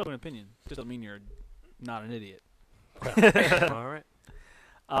 you're entitled to an opinion. Just doesn't mean you're not an idiot. All right.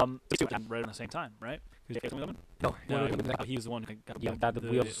 These two happened right at the same time, right? No. No, he was the one who got the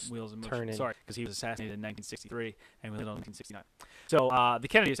wheels in motion. turning. Sorry, because he was assassinated in 1963 and we lived on 1969. So the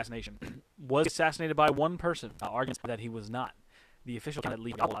Kennedy assassination was assassinated by one person. Arguments that he was not. The official account that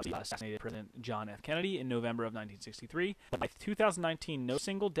leaked assassinated President John F. Kennedy in November of 1963. By 2019, no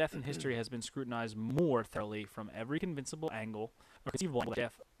single death in history has been scrutinized more thoroughly from every conceivable angle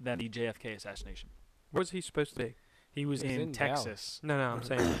than the JFK assassination. Where was he supposed to be? He was He was in in Dallas. Texas. No, I'm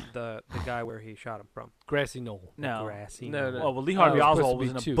saying the guy where he shot him from. Grassy knoll. No. Grassy. No, knoll. Oh, well, Lee Harvey it was supposed Oswald to was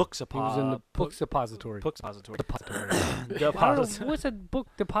be in a two. book He was in the book suppository. book suppository. Depository. I don't know, what's a book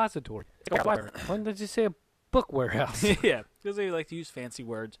depository? Why didn't they just say a book warehouse? Yeah, because they like to use fancy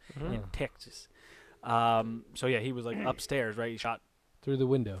words Hmm. in Texas. So yeah, he was like upstairs, right? He shot Through the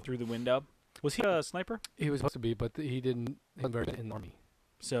window. through the window. Was he a sniper? He was supposed to be, but he didn't. He wasn't very good in the army.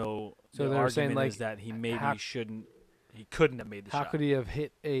 So So the they were saying, argument like, is that he maybe how- shouldn't. He couldn't have made the How shot could he have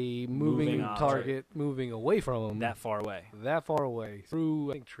hit a moving Moving target moving away from him that far away. that far away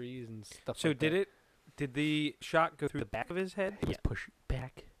through I think trees and stuff? So like did that. it? Did the shot go through the back of his head? He was pushed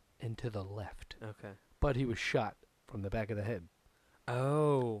back and to the left, Okay. but he was shot from the back of the head.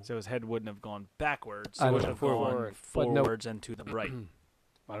 Oh. So his head wouldn't have gone backwards. I It don't would know. have gone Forward. But no- forwards and to the right,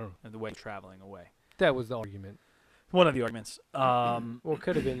 I don't know. and the way traveling away. That was the argument. One of the arguments. Well, it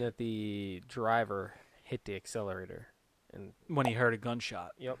could have been that the driver hit the accelerator. And When he heard a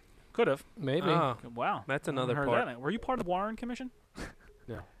gunshot. Yep. Could have. Maybe. Oh, Wow. that's I haven't another heard part. that. Were you part of the Warren Commission?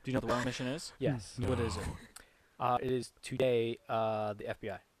 No. Do you know what the Warren Commission is? yes, What is it? it is today the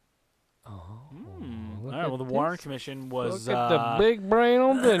FBI. Oh, All look right. at Well, the Warren this. Commission was. Look at the big brain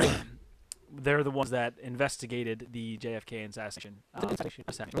on Vinny. They're the ones that investigated the JFK assassination.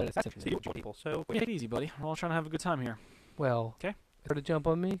 People. So Take it easy, buddy. We're all trying to have a good time here. Well, 'Kay. Try to jump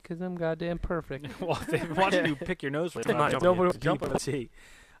on me because I'm goddamn perfect. Well, if they want you to pick your nose for I'm not jumping nobody in. will jump on the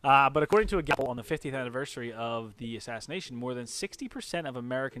But according to a Gallup on the 50th anniversary of the assassination, more than 60% of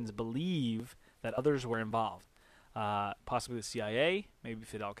Americans believe that others were involved. Possibly the CIA, maybe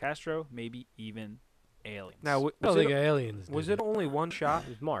Fidel Castro, maybe even aliens. now, I was don't think it, aliens. was did it only one shot? It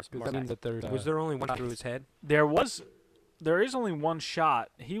was Mars. Because Mars that means that there's. Was there only one through his head? there is only one shot.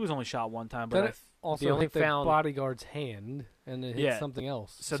 He was only shot one time, but That I it also only hit the found- bodyguard's hand and it hit Yeah. something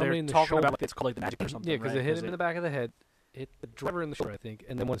else. so Somebody they're in the talking shoulder. about it's called like the magic or something. Yeah, because right? it hit him in the back of the head, hit the driver in the shoulder, I think,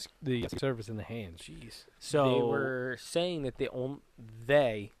 and then was the service in the hand. Jeez. They So were saying that they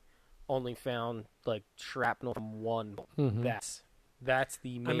only found like shrapnel from one. Mhm. That's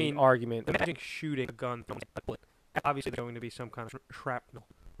the main mean, argument. Imagine shooting a gun from a bullet. Obviously, there's going to be some kind of shrapnel.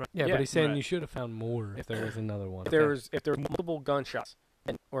 Yeah, Yeah, but he's saying right. you should have found more if there was another one. If there were multiple gunshots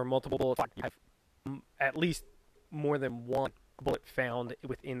or multiple bullets, you have at least more than one bullet found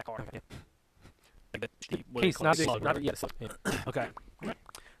within the car. Okay. what do you Case call not it? the- Slug, Not right? yet. Yeah. Okay.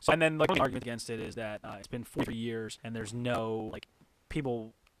 So and then like the argument against it is that it's been 4 years and there's no like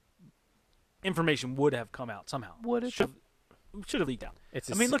people information would have come out somehow. Would it? should have leaked out.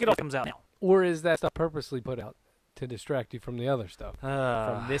 It's I mean, look at all that comes out now. Or is that stuff purposely put out to distract you from the other stuff?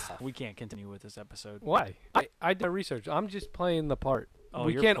 From this- we can't continue with this episode. Why? I did my research. I'm just playing the part. Oh,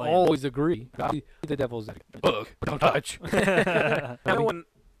 we you're can't playing. always agree. The devil's book. Don't touch. No one,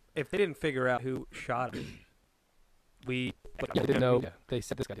 if they didn't figure out who shot him, we Yeah, didn't know. Yeah, they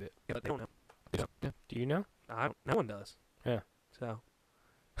said this guy did it. Yeah, but they don't know. Do you know? No one does. Yeah. So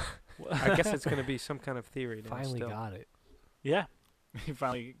I guess it's going to be some kind of theory. Now Finally still. got it. Yeah. You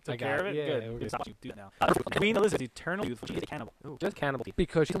finally I took got care of it. it? Yeah, Good. we're It's good. not you do that now. Queen Elizabeth, eternal youth, she is a cannibal. Just cannibal.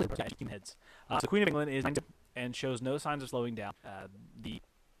 Because she's Yeah, eating heads. So the Queen of England is and shows no signs of slowing down. The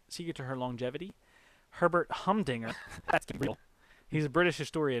secret to her longevity, Herbert Humdinger, that's real. He's a British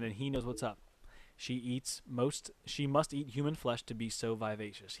historian and he knows what's up. She must eat human flesh to be so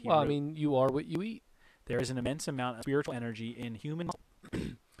vivacious. He well, I wrote, mean, you are what you eat. there is an immense amount of spiritual energy in human.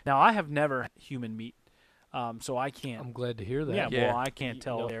 Now, I have never had human meat, so I can't. I'm glad to hear that. Yeah, Yeah. well, I can't You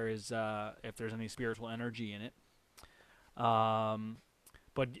tell know. there is if there's any spiritual energy in it.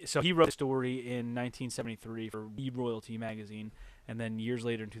 But so he wrote a story in 1973 for We Royalty magazine, and then years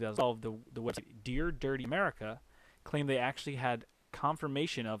later in 2012, the website Dear Dirty America claimed they actually had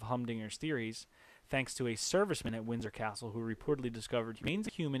confirmation of Humdinger's theories, thanks to a serviceman at Windsor Castle who reportedly discovered remains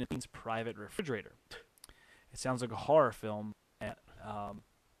of human in his private refrigerator. It sounds like a horror film,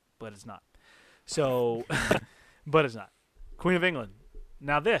 but it's not. So, but it's not. Queen of England.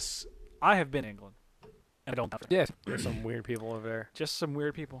 Now this, I have been in England, and I don't. Yes. There's some weird people over there. Just some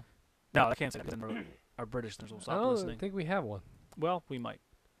weird people. No, I can't say that. Our British listeners will I stop don't listening. think we have one. Well, we might.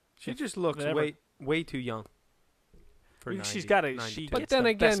 She just looks Whatever. way too young. For She's 90, got a 92. she But gets then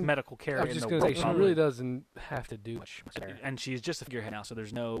the best again, medical care I was in just the going to world. say, she probably. really doesn't have to do much. And she's just a figurehead now, so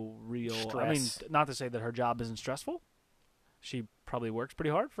there's no real. I Stress. mean, not to say that her job isn't stressful. She probably works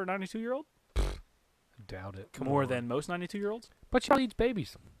pretty hard for a 92-year-old, Doubt it. more than most 92-year-olds. But she probably eats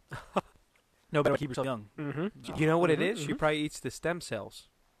babies. No, but keep yourself young. Mm-hmm. You know what it is? Mhm, She probably eats the stem cells.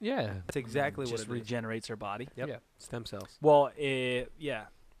 Yeah. That's exactly what Just it is. regenerates her body. Yep. Yeah. Stem cells. Well, yeah.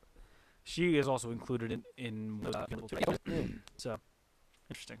 She is also included in so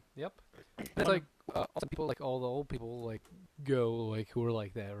interesting. Yep. It's like also people like all the old people like go like who are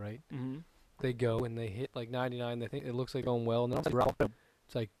like that, right? Mm-hmm. They go and they hit like 99. They think it looks like going well, and then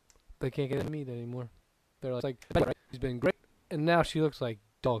it's like they can't get any meat anymore. They're like, she's been great, and now she looks like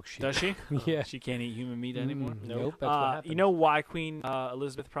dog shit. Does she? Yeah. She can't eat human meat anymore. Nope. That's what happened. You know why Queen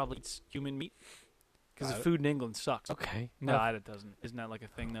Elizabeth probably eats human meat? Because the food in England sucks. Okay. No, it doesn't. Isn't that like a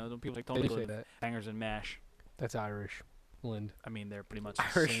thing though? Don't people like They don't say live that. bangers and mash? That's Irish. Lind. I mean, they're pretty much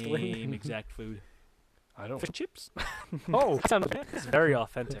Irish the Lind. same exact food. I don't. Fish and chips. Oh, sounds It's very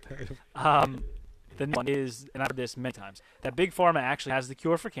authentic. The next one is, and I've heard this many times, that Big Pharma actually has the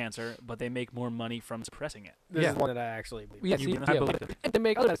cure for cancer, but they make more money from suppressing it. This Yeah. is one that I actually believe. Yeah, You see, mean I yeah, believe but- and they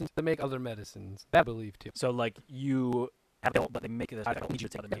make other medicines. They make other medicines. That I believe too. So, like, you have it, but they make it. I don't need you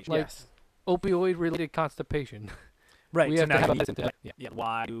to tell them. Like- Yes. Opioid-related constipation. Right. We so have to now have a you- medicine to that. Yeah. yeah.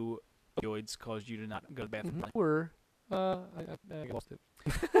 Why do opioids cause you to not go to the bathroom? Or I lost it.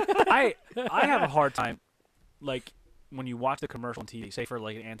 I have a hard time, like, when you watch the commercial on TV, say for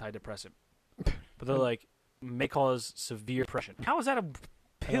like an antidepressant, but they're like may cause severe depression. How is that a know.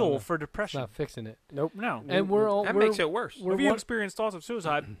 pill for It's depression? not fixing it. Nope. No. And we're all That we're, makes it worse. we're If you one, experience thoughts of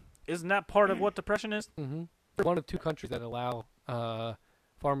suicide, isn't that part of what depression is? we're one of two countries that allow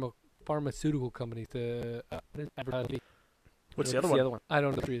pharmaceutical companies to advertise. What's What's the other one? I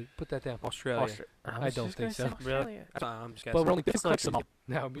don't know. Put that down. Australia. I don't think so. Really? I'm just But guessing. we're only two It's like countries. some-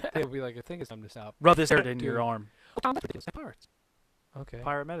 Now they'll be like, I think it's time to stop. Rub this in Dude. your arm. Pirates. Okay.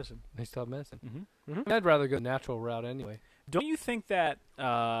 Pirate medicine. They still have medicine. Mm-hmm. I'd rather go the natural route anyway. Don't you think that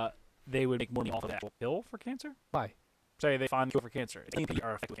they would make money off of the actual pill for cancer? Why? Say they find the cure for cancer. 8 million people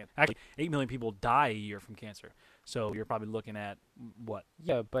are affected with cancer. Actually, 8 million people die a year from cancer. So you're probably looking at, what,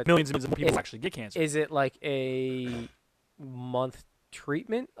 Yeah, but millions and millions of people Is- actually get cancer. is it like a month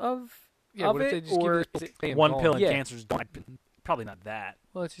treatment of Yeah, of what if it, they just or give is it it- stay One calm? pill and Yeah. cancer's gone. Probably not that.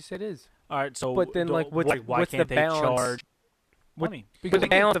 Well, let's just say it is. All right, so But then, like, what's- why what's the can't they balance? charge money? with the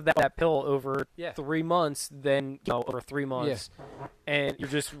balance of that pill over Yeah. 3 months, then over 3 months, and you're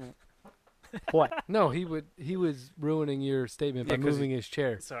just what? No, he was ruining your statement by 'cause moving his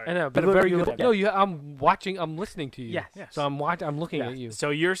chair. Sorry. I know, But but very you- good. No, I'm watching. I'm listening to you. Yes. Yes. So I'm looking Yeah. at you. So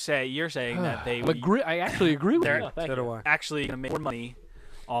you're saying that they I actually agree with They're- you. Oh, thank So you. do I. actually going to make more money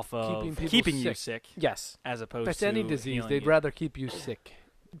off of Keeping people keeping you sick. sick Yes. as opposed That's to any disease. healing They'd you. rather keep you sick,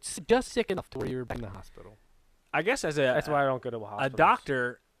 just sick enough to where you're back in the hospital. I guess as a That's why I don't go to a hospital. a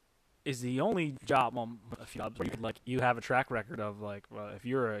doctor is the only job a few jobs where you have a track record of like, well, if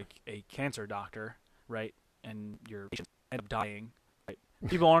you're a cancer doctor, right, and your patients end up dying, right,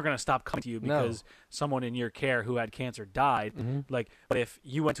 people aren't going to stop coming to you No. because someone in your care who had cancer died. Like, but if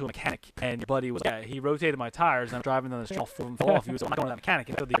you went to a mechanic and your buddy was, he rotated my tires and I'm driving down the street, all four of them fall off. You was, I'm not going to that mechanic.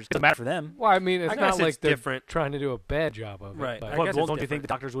 It doesn't matter for them. Well, I mean, it's I not guess like it's they're different. trying to do a bad job of it. Right. But, I But guess don't it's you think different. the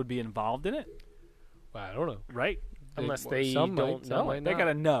doctors would be involved in it? well, I don't know. Right? Unless Well, they some don't might, some know. might They not. got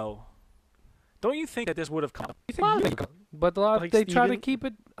to know. Don't you think that this would have come But a lot, Like they try to Steven- keep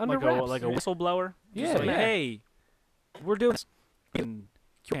it under like wraps. a whistleblower? Yeah. Just like, Yeah. hey, we're doing this in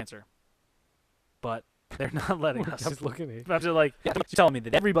cancer, but they're not letting us. I'm looking at you. I'm just like, you're telling me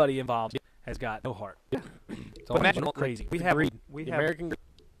that everybody involved has got no heart. It's But all imagine all crazy. We have Greed. we The have American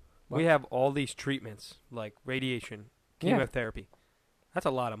we have all these treatments like radiation, Yeah. chemotherapy. That's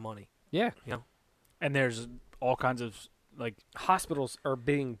a lot of money. Yeah. And there's all kinds of like, hospitals are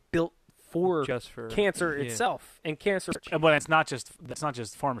being built for Just for cancer yeah. itself, and cancer. but it's not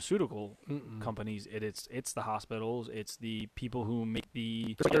just pharmaceutical Mm-mm. companies. It's the hospitals. It's the people who make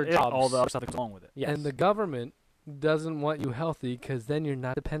the Their jobs. all the other stuff that goes along with it. Yes. And the government doesn't want you healthy because then you're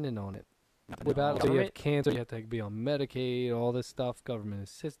not dependent on it. Without so you have Government- cancer, you have to be on Medicaid, all this stuff, government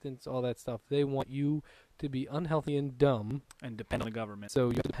assistance, all that stuff. They want you to be unhealthy and dumb, And depend on the government. so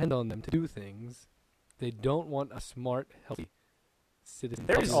you depend on them to do things. They don't want a smart, healthy citizen.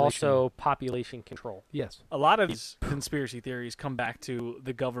 There's There's population. also population control. yes, A lot of these conspiracy theories come back to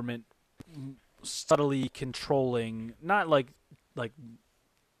the government subtly controlling, not like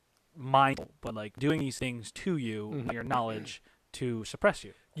mindful, but like doing these things to you, Mhm. your knowledge, to suppress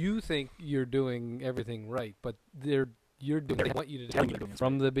you. you think you're doing everything right, but you're doing. They want you to Telling do you it doing this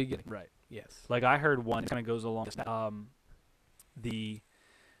from right. the beginning. Right. Yes. Like I heard one kind of goes along. The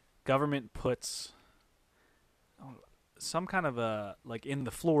government puts some kind of a in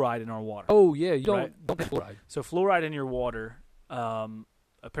the fluoride in our water. Oh yeah, you Right. don't put fluoride. So fluoride in your water.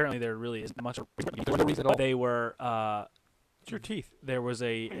 Apparently there really isn't much. There's no reason at all. They were. It's your teeth. There was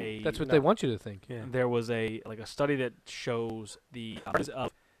a. That's what they want you to think. Yeah. There was a study that shows the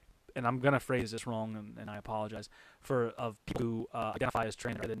and I'm gonna phrase this wrong, and I apologize of people who identify as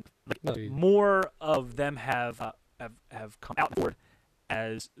transgender. No, you- More of them have come out forward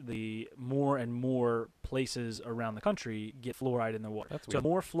as the more and more places around the country get fluoride in their water. That's So weird.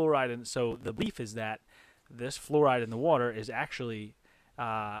 more fluoride, and so the belief is that this fluoride in the water is actually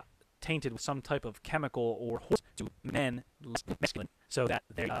tainted with some type of chemical or hormone to men less masculine, so that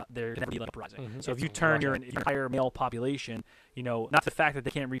there can never be like uprising. Mhm. So if you It's turn Russia. your entire male population, not the fact that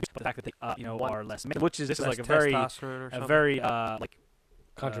they can't reproduce, but the fact that they are less male, which is this is like a very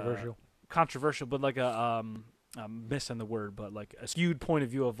Controversial. controversial, but like I'm missing the word, but like a skewed point of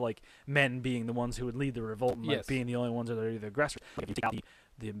view of like men being the ones who would lead the revolt and like Yes. being the only ones that are the aggressors. Like if you take out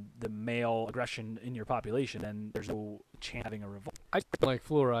the male aggression in your population, then there's no chance of having a revolt. I don't like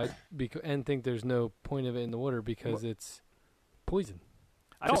fluoride and think there's no point of it in the water because it's poison.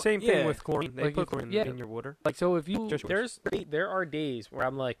 The same thing with chlorine. They Like put if- chlorine yeah. in your water. Like, so if you Just- There are days where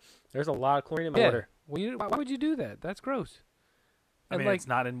I'm like, there's a lot of chlorine in my yeah, water. well, why would you do that? That's gross. I And mean, like, it's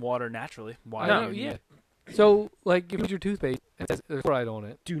not in water naturally. Why? I do know, you need yeah. it? So like, if you use your toothpaste and it says there's fluoride on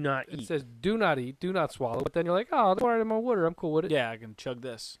it, Do not it eat. says do not eat, do not swallow. But then you're like, oh, there's fluoride in my water. I'm cool with it. Yeah, I can chug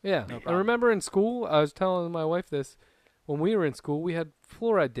this. Yeah. No I problem. remember in school, I was telling my wife this. When we were in school, we had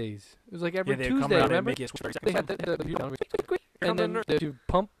fluoride days. It was like every Yeah, they come Tuesday. around and Remember? make you switch They every had second. and then you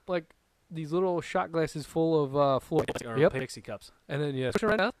pump like these little shot glasses full of fluoride. Or Yep. Pixie cups. And then you switch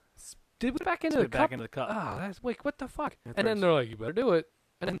around, dip it back into Spit the it back cup. into the cup. Ah, that's like what the fuck? That's And then gross. they're like, you better do it.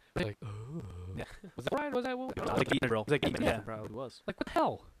 And then they're like, oh, Yeah. was that right? Was that what? It was like eating a grill. It was like eating, Yeah. probably was. Like what the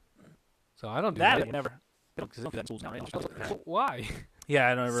hell? So I don't do That that. I never. Because they don't do that in schools now, right? Why? Yeah,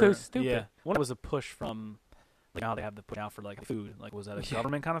 I never. So stupid. Yeah, one was a push from like now they have the push out for like food. Like, was that a Yeah.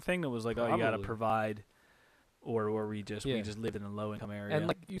 government kind of thing? That was like, oh, you got to Probably. provide, or we just Yeah. lived in a low income area. And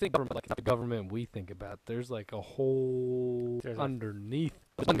like you think government, like it's not the government we think about. There's like a whole There's a- underneath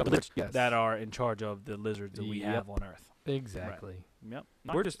yes. that are in charge of the lizards that we Yep. have on Earth. exactly. Yep,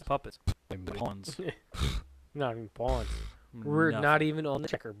 We're just puppets. pawns. Not even pawns. We're Nothing. not even on the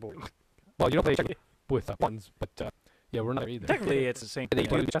checkerboard. Well, you don't play checkers with ones, but yeah, we're not either. Technically, it's the same. They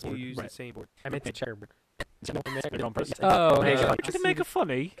thing. do You chessboard. use Right. the same board. I meant the checkerboard. Oh, okay. okay. To make it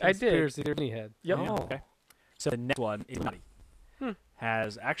funny. I did. Conspiracy theory head. Yep. Yeah, okay. So the next one, Illuminati,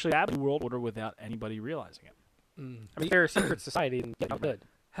 has actually added the world order without anybody realizing it. Mm. I mean, they're a secret society and they're good.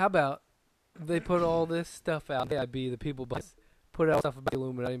 How about they put all this stuff out? Yeah, be the people, but put out stuff about the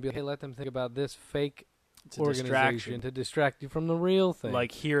Illuminati and be like, hey, let them think about this fake It's a organization distraction. to distract you from the real thing.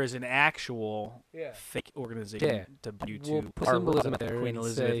 Like here is an actual yeah. fake organization Yeah. to bring you We'll to put our symbolism world. there Queen and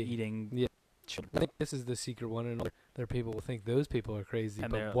Elizabeth say- eating Yeah. children. I think this is the secret one, and other people will think those people are crazy.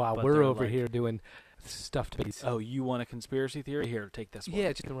 And But they're- while but we're they're over like- here doing stuffed babies. Oh, you want a conspiracy theory? Here, take this one.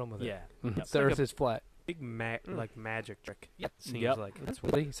 yeah, just run with it. Yeah. Mhm. Yep. The like Earth a- is flat. Big like magic trick. Yep. Seems Yep. like. That's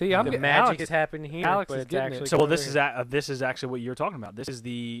really see. I'm the getting magic Alex, is happening here, Alex but is it's getting it. actually So well, going this over is this is actually what you're talking about. This is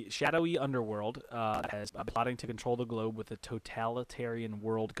the shadowy underworld that has been plotting to control the globe with a totalitarian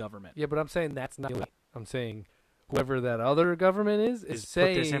world government. Yeah, but I'm saying that's not. I'm saying whoever that other government is Is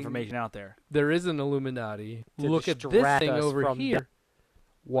saying put this information out there. there is an Illuminati. To Look at this distract thing us over from here,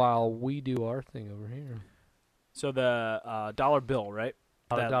 while we do our thing over here. So the dollar bill, right?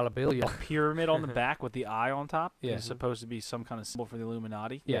 That Dollar bill, yeah. pyramid on the back with the eye on top Yeah. is supposed to be some kind of symbol for the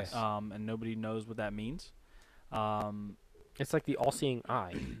Illuminati. Yes. And nobody knows what that means. It's like the all-seeing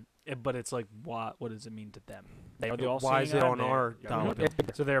eye. But it's like, what does it mean to them? They are the all Why is it on our dollar bill?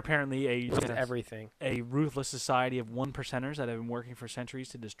 So they're apparently It's everything. a ruthless society of one percenters that have been working for centuries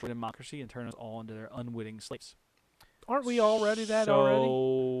to destroy democracy and turn us all into their unwitting slaves. Aren't we already that so,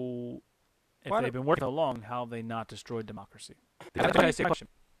 already? if Why they've don't- been working so long, how have they not destroyed democracy? Yeah, That's why I say question.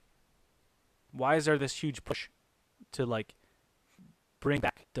 Why is there this huge push to like bring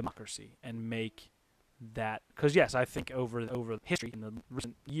back democracy and make that? Because yes, I think over history in the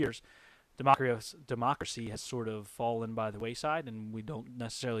recent years, democracy has sort of fallen by the wayside, and we don't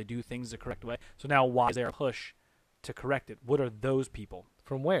necessarily do things the correct way. So now, why is there a push to correct it? What are those people?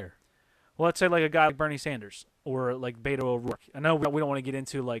 From where? Well, let's say like a guy like Bernie Sanders or like Beto O'Rourke. I know we don't want to get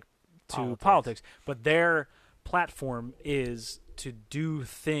into like politics, but their platform is to do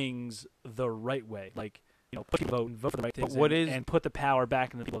things the right way, like put people vote and vote for the right things, and put the power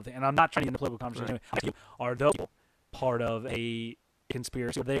back in the people. And I'm not trying to get into political conversation. Right. Are those people part of a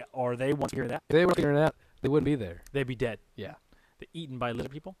conspiracy? Are they once hearing that? If they were figuring it out, they wouldn't be there. They'd be dead. Yeah. They're eaten by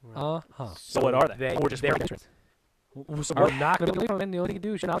lizard people. Uh-huh. So what are they? Or just they're Americans? So We're what not going to be the only thing you can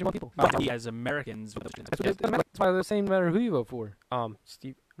do is not people. we as Americans? That's why it doesn't matter who you vote for.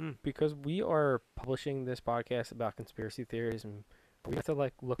 Steve, because we are publishing this podcast about conspiracy theories, and we have to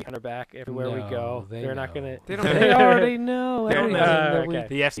like look behind our back everywhere we go. They're not gonna. They don't They already know. They don't everything know. that we- Okay.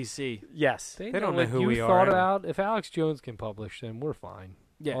 The FCC. Yes. They don't know what who you we are thought anyway. out. If Alex Jones can publish, then we're fine.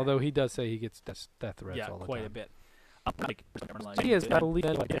 Yeah. Although he does say he gets death threats Yeah, all the quite time. a bit. He has that elite. So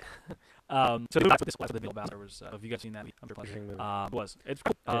that's what this was the deal about. There was, have you guys seen that? I'm sure Interesting movie. it was. It's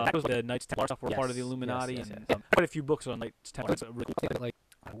cool. That was the Knights Templar stuff were part of the Yes, Illuminati, yes, and yes. quite a few books on Knights Templar. It's really cool. Like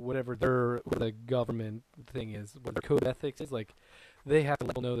whatever the government thing is, what the code of ethics is, like they have to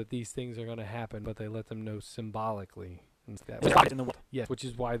let people know that these things are going to happen, but they let them know symbolically. Instead. In the world. Yes, which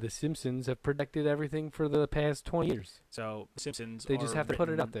is why the Simpsons have predicted everything for the past 20 years. So the Simpsons. They just have to put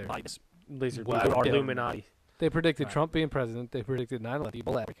it out there. Lizard Well, people, yeah. Illuminati. They predicted Right. Trump being president. They predicted 9/11.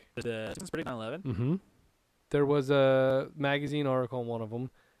 Black. The Simpsons predict 9/11. Mm-hmm. There was a magazine article in one of them.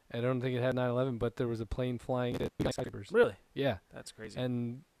 I don't think it had 9/11, but there was a plane flying at skyscrapers. Really? Yeah, That's crazy.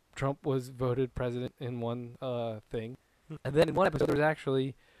 and Trump was voted president in one thing. And then in one episode, there was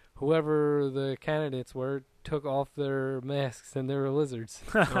actually whoever the candidates were took off their masks and they were lizards.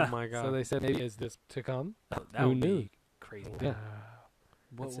 Oh my god. So they said, maybe is this to come? that Who would knew? be crazy. Yeah.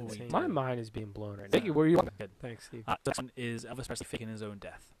 What That's will we insane. do? My mind is being blown right Thank now. you. Where are you? Thanks, Steve. This one is Elvis Presley faking his own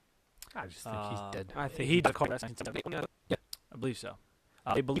death. I just think he's dead. I think he he's died in 1970. Yeah. I believe so.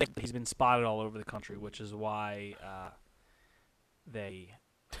 They believe that he's been spotted all over the country, which is why they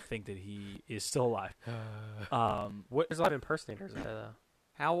think that he is still alive. There's a lot of impersonators of that, though.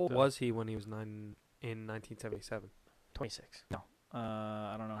 How old was he when he was 9 in 1977? 26.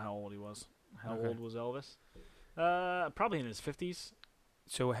 I don't know how old he was. How Okay. old was Elvis? Probably in his 50s.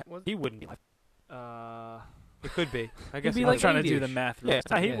 So he wouldn't be. It could be. I guess be I'm like trying to do 80-ish. the math. Yeah.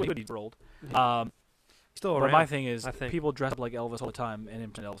 He Yeah. would be old. still But around. my thing is, I think. people dress up like Elvis all the time and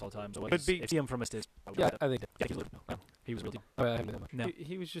impersonate Elvis all the time. So Could if be. you see him from a distance, Yeah, I think. yeah, he was really I haven't been that much. no.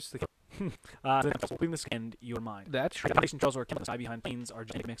 He was just the. Putting this and your mind. That's true. Contamination controls or chemicals behind planes are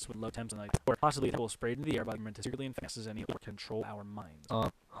genetically mixed with low temps and night, or possibly it will sprayed into the air by the government to secretly infect us any or control our minds. Not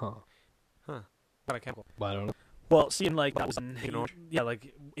a chemical. I don't know. Well, seeing like that was Agent Orange? yeah,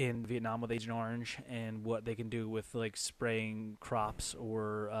 like in Vietnam with Agent Orange and what they can do with like spraying crops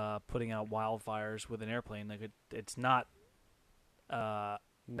or putting out wildfires with an airplane. Like it's not Not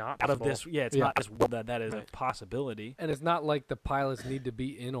out of possible. this. Yeah, it's Yeah. not just that is a Right. possibility. And it's not like the pilots need to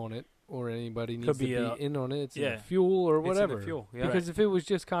be in on it or anybody needs Could to be, be in on it. It's in yeah. the fuel or It's in whatever. the fuel. Yeah. Because if it was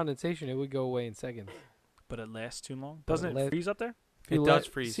just condensation, it would go away in seconds. But it lasts too long. But Doesn't it it freeze up there? If you It does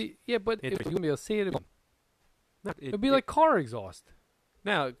let- freeze. See, yeah, but It if freezes. you're gonna be able to see it, No, it'd be like car exhaust.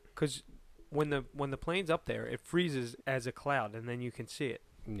 now because when the plane's up there, it freezes as a cloud, and then you can see it.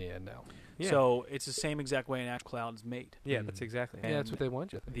 Yeah, no. Yeah. So it's the same exact way an actual cloud is made. yeah, that's exactly. Yeah, that's what they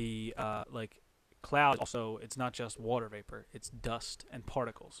want you to think. The like cloud also, it's not just water vapor; it's dust and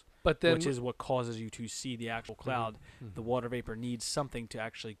particles, But then, which is what causes you to see the actual cloud. Mhm. The water vapor needs something to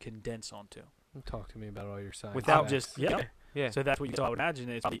actually condense onto. Talk to me about all your science. Without I'm just yeah. Yeah. So that's what you. So I would imagine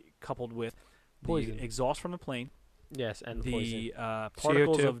it's probably coupled with Poison. the exhaust from the plane, Yes, and the poison. the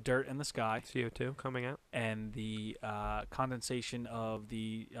particles CO2. of dirt in the sky, CO2 coming out. and the condensation of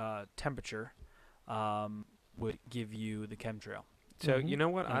the temperature would give you the chemtrail. So Mhm. you know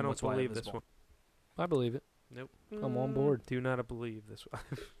what? And I don't what's why believe this invisible. one. I believe it. Nope. I'm on board. Do not believe this one.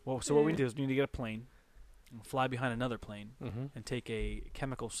 Well, so what we do is we need to get a plane, and fly behind another plane, Mm-hmm. and take a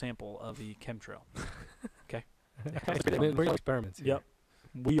chemical sample of the chemtrail. Okay. Bring experiments. Here. Yep.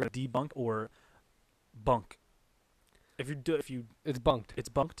 We are debunk or bunk. If you It's bunked. it's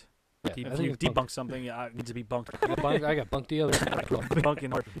bunked. Yeah, If I you think it's debunk bunked. something, it needs to be bunked. I got bunked the other.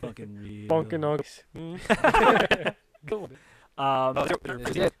 bunking or bunking real. Bunkin' Uggs.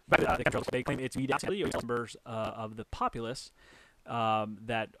 They claim it's immediately numbers of the populace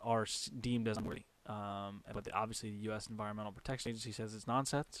that are deemed as unworthy. But obviously, the U.S. Environmental Protection Agency says it's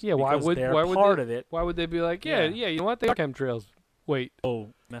nonsense. Yeah, why because would- they're why would part they- of it? Why would they be like, yeah, Yeah. you know what? They are chemtrails. Wait. Oh,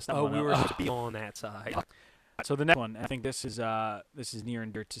 messed up. Oh, one we up. were supposed to be on that side. So the next one, I think this is near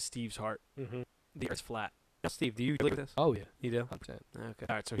and dear to Steve's heart. Mm-hmm. The Earth's flat. Now, Steve, do you believe this? Oh, yeah. You do. 100%. Okay.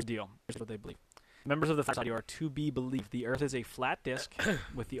 All right, so here's the deal. Here's what they believe. Members of the Flat Society are to be believed. The Earth is a flat disk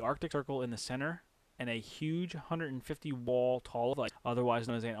with the Arctic Circle in the center and a huge 150 wall tall of ice, otherwise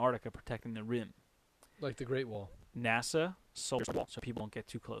known as Antarctica, protecting the rim. Like the Great Wall. NASA solar wall, so people don't get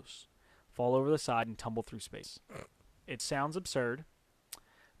too close, fall over the side and tumble through space. It sounds absurd,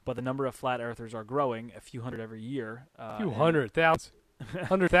 but the number of flat earthers are growing, a few hundred every year. A few hundred thousand.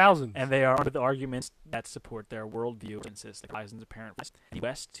 100,000. And they are with arguments that support their worldview, insist the horizon's apparent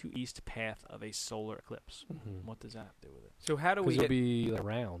west to east path of a solar eclipse. Mhm. What does that have to do with it? So how do Because we it would get? be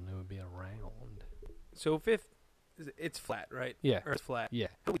around. It would be around. So if it's flat, right? Yeah. Earth's flat. Yeah.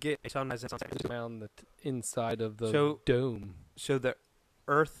 How do we get a sunrise and sunset? It's around the inside of the So- dome. So the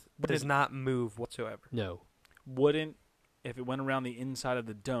Earth But does it- not move whatsoever. No. Wouldn't, if it went around the inside of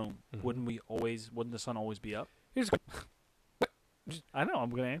the dome, Mhm. wouldn't the sun always be up? Here's I know, I'm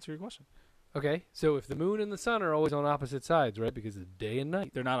going to answer your question. Okay, so if the moon and the sun are always on opposite sides, right? Because it's day and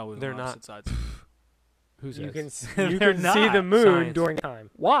night. They're not always They're on not. opposite sides. Who says? You can They're you can see the not moon science. during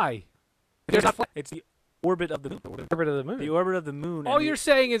time. Why? It's the orbit of the moon. Orbit of the moon. The orbit of the moon. All you're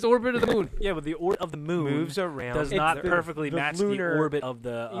saying is orbit of the moon. Yeah, but the orbit of the moon moves around. does the not Earth. perfectly match lunar- the orbit of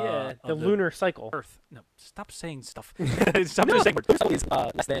the the lunar cycle. Earth. No, stop saying stuff. Stop just saying. Is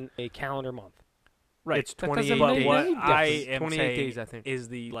less than a calendar month. Right. It's That 28 doesn't But make days. what any I difference. am 28 saying days, I think. is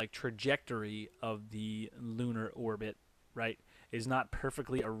the trajectory of the lunar orbit, right, is not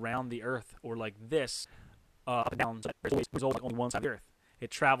perfectly around the Earth or like this, up and down. There's always only one side of the Earth.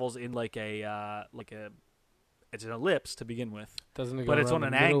 It travels in like a it's an ellipse to begin with, Doesn't it go but it's around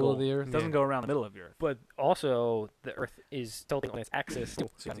on the an middle angle. of the Earth? It doesn't go around the middle of the Earth. But also, the Earth is tilting on its axis So you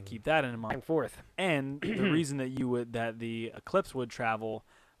have to keep that in back mind. and forth. And the reason that the eclipse would travel,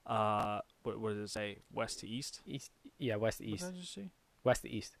 what does it say, west to east? East, yeah, west to What east. did I just say? West to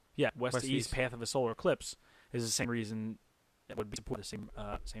east. Yeah, west West to to east east. path of a solar eclipse is the same reason that would be support the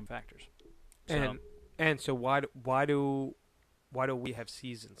same factors. So, And so why do we have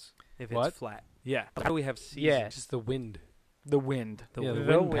seasons if What? it's flat? yeah, Why do we have seasons? Yeah. It's just the wind. the wind. The Yeah, wind.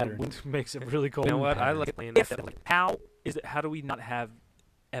 the wind wind. pattern. Wind makes it really cold. You know what? I pattern. like playing If, that. how do we not have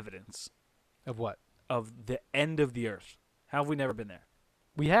evidence Of what? of the end of the Earth? How have we never been there?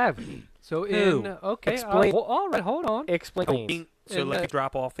 We have. So Who? okay. Explain- all right, hold on. Explain. So And, let it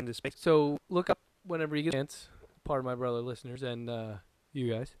drop off into space. So look up whenever you get a chance. Pardon my brother listeners and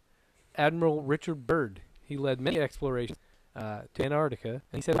you guys. Admiral Richard Byrd. He led many explorations to Antarctica, and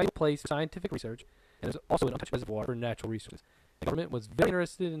he said he placed scientific research and is also an untouched reservoir for natural resources. The government was very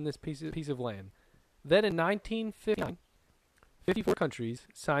interested in this piece of land. Then in 1959, 54 countries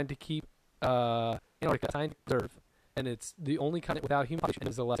signed to keep Antarctica a scientific reserve, and it's the only continent without human population.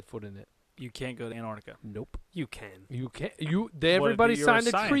 There's a left foot in it. You can't go to Antarctica. Nope. You can. You can't. Everybody You're signed a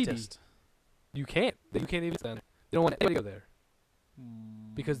a treaty. scientist. You can't. You can't even stand. They don't want anybody to go there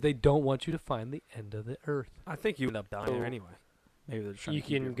because they don't want you to find the end of the Earth. I think you end up dying there anyway. Maybe they're trying You to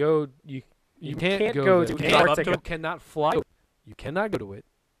keep can go. You can't go there. to You can't- Antarctica. You cannot fly. You cannot go to it.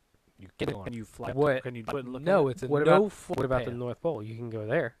 You can't go on Can it. you fly? What? Can you do it and look No, at it's a What no. about what about the North Pole? You can go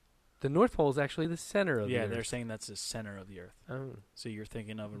there. The North Pole is actually the center it? of Yeah, the they're Earth. saying that's the center of the Earth. So you're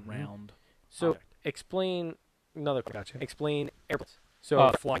thinking of a Mhm. round So object. explain another. Gotcha. Explain airplanes. So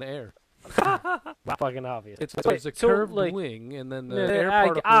flying air. fucking obvious. It's Wait, there's a so, curved like- wing, and then the No, air I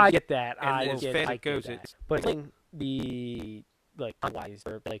particles. get that. And I as get, fast I as it goes, get it's- that. But explain the like wise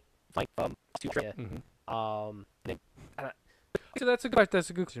or like flight from Australia. Mhm. Then, So that's a good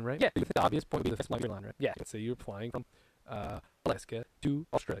question, right? Yeah. The obvious point would be the flight line, right? Yeah. Let's say you're flying from Alaska to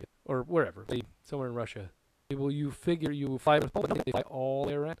Australia or wherever, say somewhere in Russia. Well, you figure you fly the pole, but they fly all the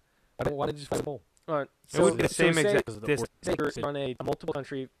way around. Why did you just fly the pole? It so would be the same say, exact Because of the distance. say you're on a multiple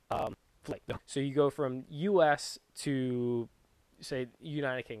country flight. Yeah. So you go from U.S. to say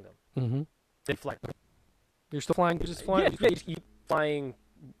United Kingdom. Mm-hmm. They fly. You're still flying. You're just flying. Yeah, you just keep flying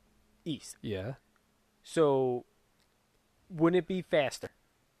east. Yeah. So wouldn't it be faster?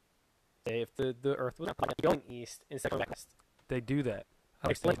 Say if the Earth was going east instead of going west. They do that.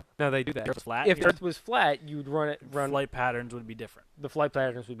 Explain. No, they do that. Earth's flat. If the Earth was flat, you'd run flight patterns would be different. the flight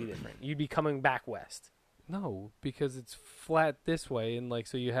patterns would be different. You'd be coming back west. No, because it's flat this way, and like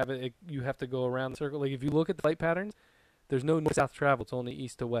so you have it. You have to go around the circle. Like if you look at the flight patterns, there's no north-south travel. It's only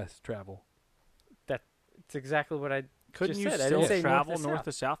east to west travel. It's exactly what I Couldn't just you said. I still didn't say travel north to north south.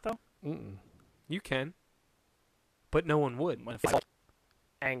 to south though? Mm-mm. You can, but no one would. When It's like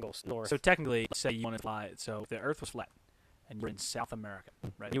angles north. So technically, say you want to fly. So if the Earth was flat, and you're in South America,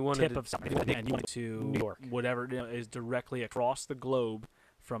 right? You wanted tip to- of South America, and you wanted to New York. whatever is directly across the globe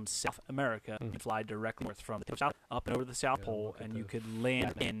from South America. You fly directly north from the tip of South up and over the South Yeah, Pole, look at and you the- could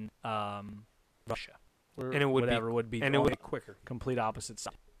land in Russia. And it would whatever be, would be and the it would be quicker. complete opposite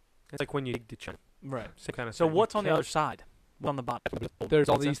side. It's like when you dig to China. Right. Same kind of. So thing. what's on the You other side? What's on the bottom? There's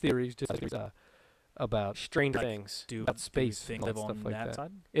all What's these theories just about Strange Like, things. Do about space do things and live stuff on like that that.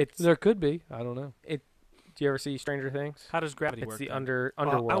 side? It's there could be. I don't know. do you ever see Stranger Things? How does gravity It's work? the then? I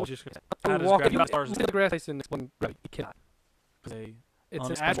underworld. was just gonna say, How does Walk gravity you stars look at the grass ice and explain gravity. You cannot. They- It's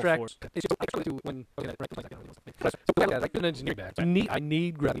an Unstable abstract. force. It's just actually when like an engineering back. I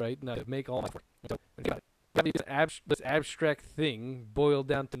need gravity right now to make all my work. So when you got it, gravity is this abstract thing boiled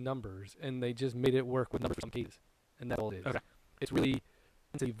down to numbers, and they just made it work with numbers for some cases, and that's all it is. Okay. It's really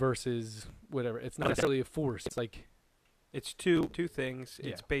intensity versus whatever. It's not necessarily a force. It's like it's two things.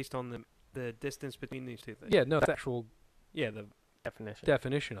 Yeah. It's based on the distance between these two things. yeah, no, that's the actual Yeah. The Definition.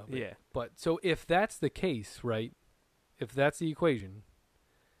 definition of it. yeah. But so if that's the case, right? If that's the equation,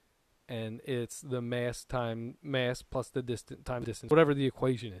 and it's the mass plus the distance times distance, whatever the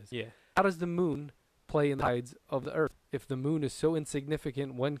equation is, Yeah. how does the moon play in the tides of the Earth? If the moon is so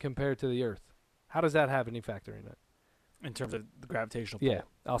insignificant when compared to the Earth, how does that have any factor in it? In terms of the gravitational pull. Yeah,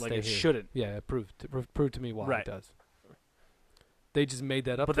 I'll like stay it here. shouldn't. Yeah, prove to me why Right. it does. They just made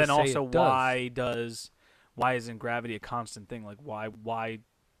that up. But to then say also, it does. why isn't gravity a constant thing? Like, why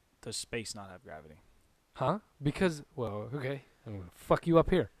does space not have gravity? Huh? Because, well, okay, I'm gonna fuck you up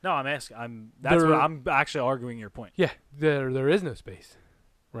here. No, I'm asking. That's what I'm actually arguing your point. Yeah, there is no space,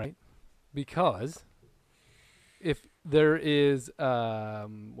 right? Because if there is,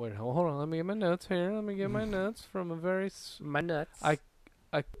 wait, hold on, let me get my notes here. Let me get my notes from a very. My nuts. I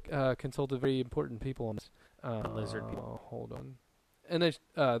consulted very important people on this. Lizard people. Hold on. And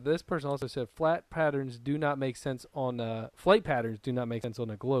this person also said flight patterns do not make sense on a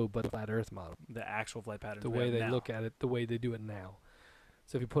globe, but a flat Earth model. The actual flight patterns. The we way have they now. look at it, the way they do it now.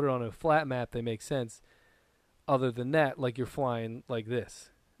 So if you put it on a flat map, they make sense. Other than that, like you're flying like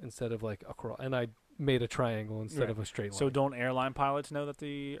this instead of like across. And I made a triangle instead of a straight line. So don't airline pilots know that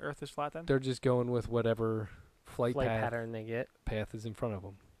the Earth is flat then? They're just going with whatever flight pattern they get. path is in front of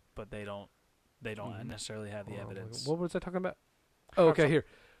them. But they don't necessarily have the evidence. What was I talking about? Oh, okay, here.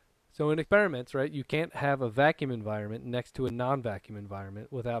 So in experiments, right, you can't have a vacuum environment next to a non-vacuum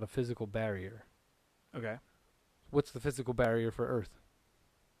environment without a physical barrier. Okay. What's the physical barrier for Earth?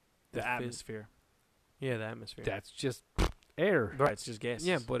 The atmosphere. Yeah, the atmosphere. That's just air. Right, it's just gas.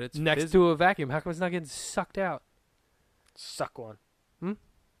 Yeah, but it's Next to a vacuum. How come it's not getting sucked out? Suck one.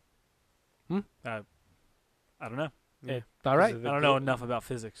 I don't know. Yeah. All right. I don't know enough about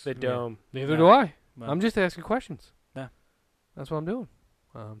physics. The dome. Neither No. do I. Well, I'm just asking questions. Yeah. That's what I'm doing.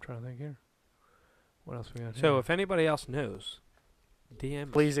 I'm trying to think here. What else we got here? So if anybody else knows, DM us.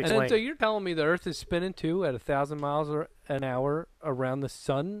 Please And explain. then, so you're telling me the Earth is spinning too at 1,000 miles an hour around the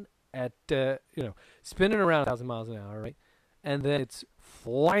sun at spinning around 1,000 miles an hour, right? And then it's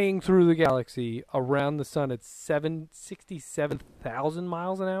flying through the galaxy around the sun at 67,000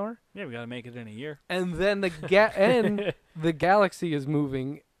 miles an hour. Yeah, we got to make it in a year. And then the galaxy is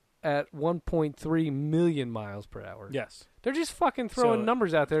moving at 1.3 million miles per hour. Yes. They're just fucking throwing So-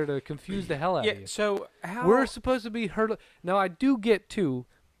 numbers out there to confuse the hell out of Yeah. you. So how We're supposed to be hurdling. Now, I do get, too,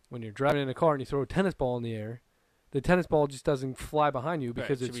 when you're driving in a car and you throw a tennis ball in the air, the tennis ball just doesn't fly behind you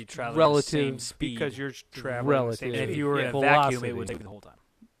because Right, it should be it's traveling at the same relative. speed. because you're traveling Relative. the same And if speed. you were in Yeah. a vacuum, Velocity. it would take the whole time.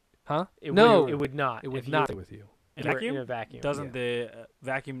 Huh? It No. would, it would not. It would if you not were- stay with you. In if you were vacuum? in a vacuum. Doesn't the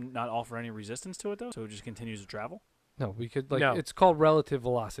vacuum not offer any resistance to it, though? So it just continues to travel? No, we could, No. it's called relative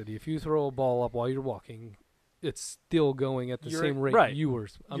velocity. If you throw a ball up while you're walking, it's still going at the You're- same rate right. you were.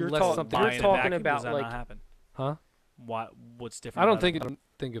 You're Unless talk- something. you're Why in a talking vacuum about, does that like- not happen? Huh? What's different? I don't about think it?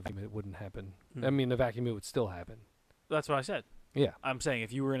 of it wouldn't happen. Hmm. I mean, in a vacuum, it would still happen. That's what I said. Yeah. I'm saying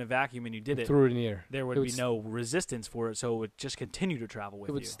if you were in a vacuum and you did it, Threw it in the air. there It would would be s- no resistance for it, so it would just continue to travel with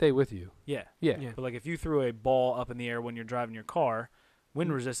It would you. stay with you. Yeah. Yeah. Yeah. But like if you threw a ball up in the air when you're driving your car,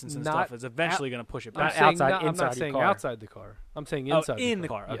 wind resistance and Not stuff is eventually going to push it I'm back. Not saying outside, I'm inside not your saying car. outside the car. I'm saying Oh, inside in the the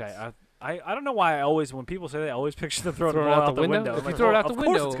car. Okay. Yes. I don't know why I always, when people say that, I always picture them throwing Throw the it ball out the window? I'm If you like, throw it well, out the of course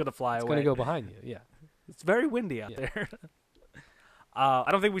window, it's going to fly It's away. going to go behind you. Yeah. It's very windy out Yeah. there. I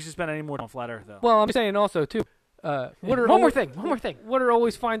don't think we should spend any more time on flat Earth, though. Well, I'm saying also, too, One more thing. Water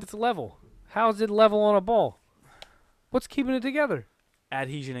always finds its level. How is it level on a ball? What's keeping it together?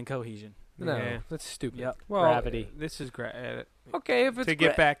 Adhesion and cohesion. No, Yeah. that's stupid. Yep. Well, Gravity. This is Okay, if it's to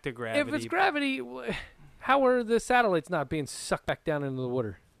get back to gravity. if it's gravity, how are the satellites not being sucked back down into the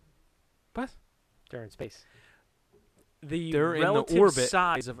water? They're in space. They're in the relative orbit.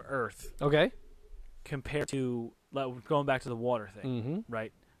 size of Earth Okay. compared to, like, going back to the water thing, Mm-hmm.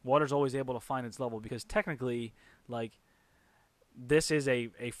 right? Water's always able to find its level because technically, like, this is a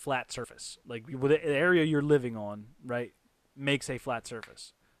flat surface. Like, the area you're living on, right, makes a flat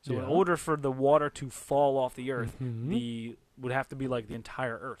surface. So in Yeah. order for the water to fall off the Earth, Mhm. would have to be like the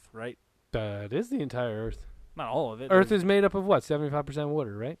entire Earth, right? That is the entire Earth. Not all of it. Earth is made up of what? 75%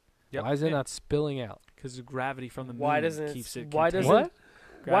 water, right? Yep. Why is it Yeah. not spilling out? because the gravity from the moon Why doesn't keeps it. why contained. doesn't What?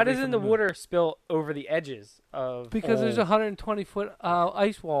 why Gravity doesn't from the moon. water spill over the edges of? Because there's a old- 120-foot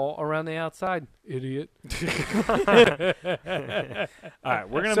ice wall around the outside. Idiot. All right,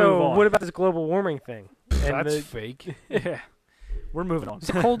 we're gonna so move on. what about this global warming thing? And That's the- fake. Yeah, we're moving on. It's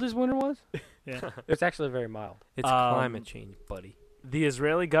the coldest winter was? Yeah. it's actually very mild. It's climate change, buddy. The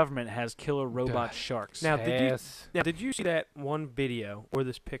Israeli government has killer robot sharks. Now, did you Yes. did you see that one video or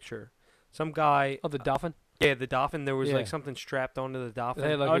this picture? Some guy, Oh, the dolphin? yeah, the dolphin. There was Yeah. like something strapped onto the dolphin. They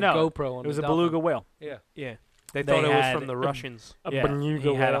had like Oh, a no. GoPro on It was the a dolphin. beluga whale. Yeah. Yeah, they They thought it was had from the a- Russians, A Yeah, beluga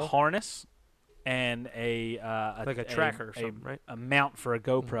he had a whale. harness and a like a tracker or something, right? a mount for a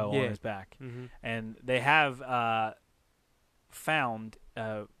GoPro Yeah. on his back. Mm-hmm. And they have found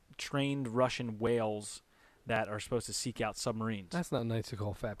trained Russian whales that are supposed to seek out submarines. That's not nice to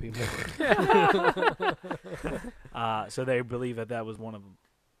call fat people. So they believe that was one of them.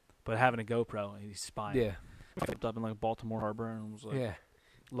 But having a GoPro, he's spying. Yeah. Flipped up in like Baltimore Harbor and was like Yeah.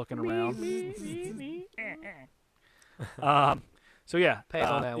 looking around. So yeah, Pass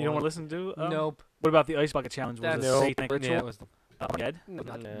on that you don't one. want to listen to? Nope. What about the ice bucket challenge? Was That's- it a satanic ritual? Yeah, it was Dead? No.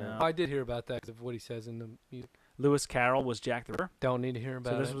 No. I did hear about that because of what he says in the music. Lewis Carroll was Jack the Ripper. Don't need to hear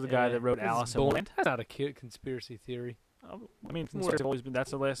about So this it. was the guy Yeah. that wrote This is Alice in bull- Wonderland. That's not a conspiracy theory. I mean, conspiracy always been.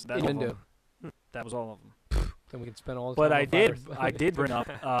 That's the list. That's all of Innuendo. them. That was all of them. Then we can spend all the But time I on did, fires. I did bring up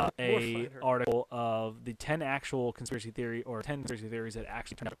a fighter. article of the 10 actual conspiracy theory or 10 conspiracy theories that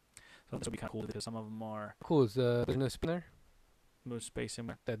actually turned out. So this would be kind of cool because some of them are Cool. Is there's no spin there? most space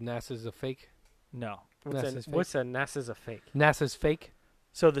similar. That NASA's a fake? No. NASA's fake. What's a NASA's a fake? NASA's fake?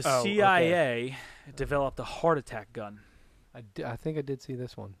 So the Oh, okay. CIA developed a heart attack gun. I think I did see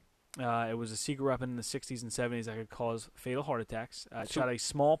this one. It was a secret weapon in the 60s and 70s that could cause fatal heart attacks. It shot a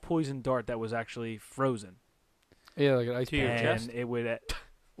small poison dart that was actually frozen. Yeah, like an ice To your pack. And chest? it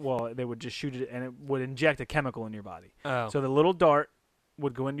would, they would just shoot it and it would inject a chemical in your body. Oh. So the little dart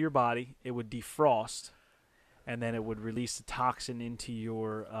would go into your body, it would defrost, and then it would release the toxin into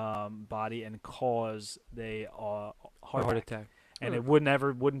your body and cause the heart attack. And it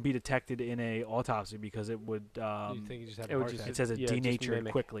wouldn't be detected in a autopsy because it would. You think you just had it a would heart just- attack? It says it Yeah, just denatured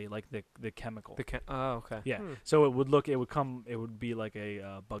mimic. quickly, like the chemical. Oh, okay. Yeah. Hmm. So it would be like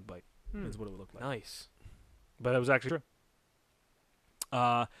a bug bite. Is what it would look like. Nice. But it was actually true.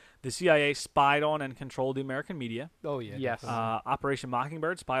 The CIA spied on and controlled the American media. Oh, yeah. Yes. definitely. Operation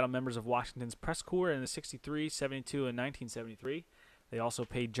Mockingbird spied on members of Washington's press corps in the 63, 72, and 1973. They also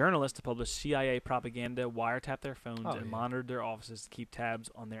paid journalists to publish CIA propaganda, wiretap their phones, Oh, and yeah. monitored their offices to keep tabs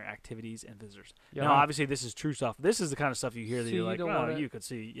on their activities and visitors. Yeah. Now, obviously, this is true stuff. This is the kind of stuff you hear that See, you're you like, don't oh, wanna- you could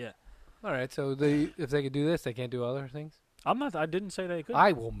see. Yeah. All right, so if they could do this, they can't do other things? I didn't say they could.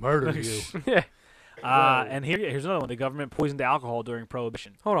 I will murder you. Yeah. And here's another one. The government poisoned alcohol during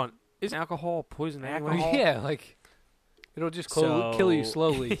Prohibition. Hold on. Is alcohol poison anyway? Yeah, like, it'll just kill you So-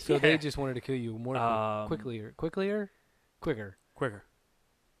 slowly. So they Yeah. just wanted to kill you more quicker. Quicker.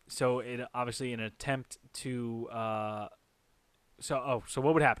 So it obviously an attempt to so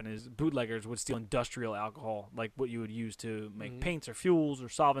what would happen is bootleggers would steal industrial alcohol, like what you would use to make Mhm. paints or fuels or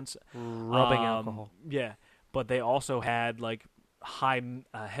solvents. Rubbing alcohol. Yeah, but they also had like high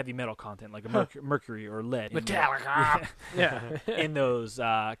heavy metal content, like a mercury or lead. Metallica. Yeah. in those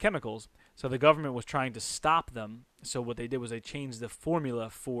chemicals. So the government was trying to stop them. So what they did was they changed the formula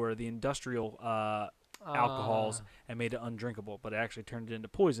for the industrial alcohols and made it undrinkable, but it actually turned it into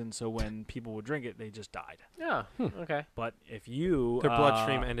poison. So when people would drink it, they just died. Yeah. Okay. But if you Their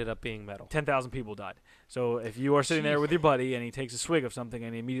bloodstream ended up being metal. 10,000 people died. So if you are sitting there with your buddy and he takes a swig of something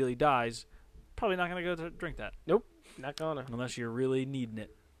and he immediately dies, probably not going to go to drink that Not gonna. unless you're really needing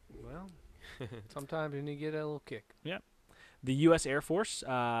it. Well, sometimes you need to get a little kick. The U.S. Air Force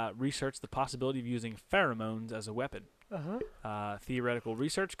researched the possibility of using pheromones as a weapon. Theoretical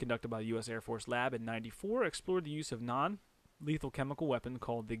research conducted by the U.S. Air Force Lab in '94 explored the use of non-lethal chemical weapon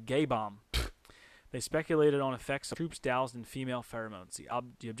called the gay bomb. They speculated on effects of troops doused in female pheromones.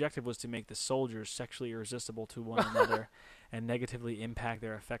 The objective was to make the soldiers sexually irresistible to one another and negatively impact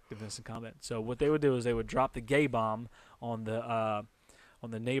their effectiveness in combat. So what they would do is they would drop the gay bomb on the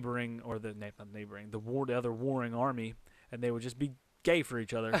neighboring or the other warring army, and they would just be gay for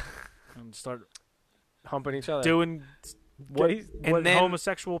each other and start Humping each other. doing what Gays- and then-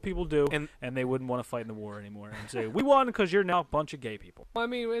 homosexual people do, and- and they wouldn't want to fight in the war anymore and say, we won because you're now a bunch of gay people. Well, I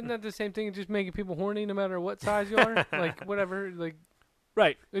mean, isn't that the same thing as just making people horny no matter what size you are? Like, whatever. Like,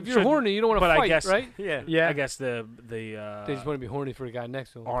 Right. if you're horny, you don't want to but I fight, guess- right? Yeah. Yeah. I guess the They just want to be horny for the guy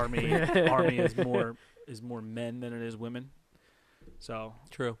next to them. army is more men than it is women. So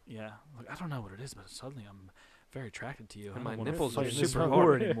True. yeah, like, I don't know what it is, but suddenly I'm very attracted to you. I And don't my wanna nipples fight are in this super war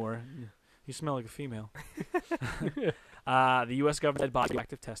hard. anymore. You smell like a female. The U.S. government did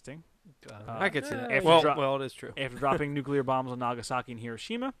bioactive testing. I could see that. After Well, it is true. After dropping nuclear bombs on Nagasaki and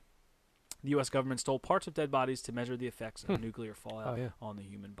Hiroshima, the U.S. government stole parts of dead bodies to measure the effects of nuclear fallout Oh, yeah. on the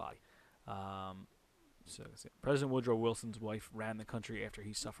human body. President Woodrow Wilson's wife ran the country after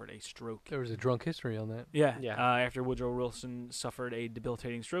he suffered a stroke. There was a drunk history on that. Yeah. Yeah. After Woodrow Wilson suffered a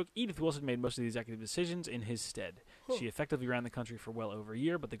debilitating stroke, Edith Wilson made most of the executive decisions in his stead. She effectively ran the country for well over a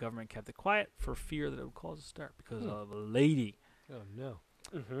year, but the government kept it quiet for fear that it would cause a stir because of a lady. Oh, no.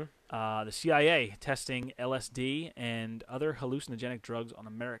 Mm-hmm. The CIA testing LSD and other hallucinogenic drugs on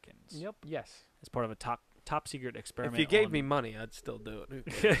Americans. Yes. As part of a top secret experiment. If you gave on- me money, I'd still do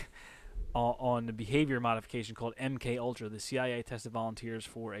it. on the behavior modification called MK Ultra. The CIA tested volunteers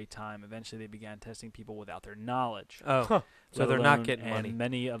for a time. Eventually, they began testing people without their knowledge. Oh, so they're not getting money. And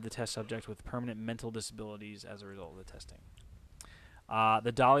many of the test subjects with permanent mental disabilities as a result of the testing.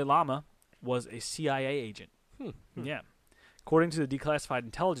 The Dalai Lama was a CIA agent. Yeah. According to the declassified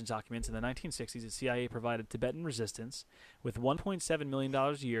intelligence documents, in the 1960s, the CIA provided Tibetan resistance with $1.7 million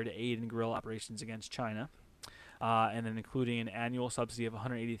a year to aid in guerrilla operations against China, and then including an annual subsidy of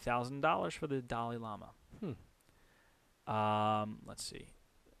 $180,000 for the Dalai Lama. Let's see.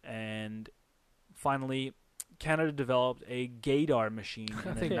 And finally, Canada developed a gaydar machine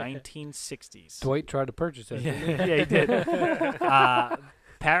in the 1960s. Dwight tried to purchase it. Yeah, he did.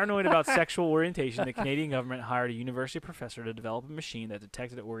 Paranoid about sexual orientation, the Canadian government hired a university professor to develop a machine that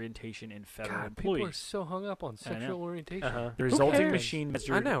detected orientation in federal employees. People are so hung up on sexual orientation. The resulting machine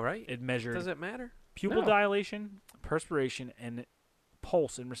measured. I know, right? It measured. Does it matter? Pupil dilation, perspiration, and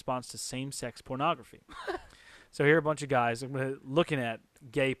pulse in response to same-sex pornography. So here are a bunch of guys looking at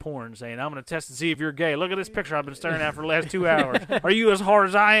gay porn, saying, "I'm going to test and see if you're gay. Look at this picture I've been staring at for the last 2 hours. Are you as hard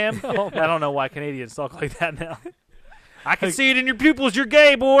as I am?" I don't know why Canadians talk like that now. I can see it in your pupils. You're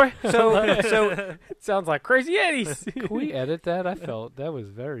gay, boy. So sounds like Crazy Eddie's. Can we edit that? I felt that was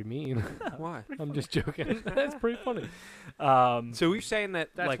very mean. Why? I'm just joking. That's pretty funny. So you're saying that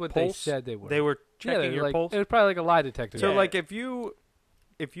That's like what pulse, they said they were. They were checking your like, pulse. It was probably like a lie detector. So like if you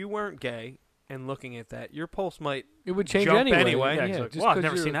weren't gay and looking at that, your pulse might it would change jump anyway. Yeah, Yeah, like, just well, I've 'cause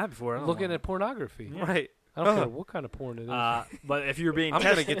never you're seen that before. looking at pornography. right. I don't care what kind of porn it is. But if you were being I'm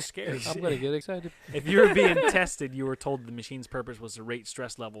tested, gonna get scared. I'm gonna get excited. if you were being tested, you were told the machine's purpose was to rate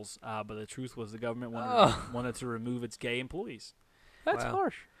stress levels. But the truth was the government wanted to remove its gay employees. That's Wow.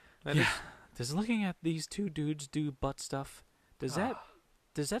 harsh. Does looking at these two dudes do butt stuff does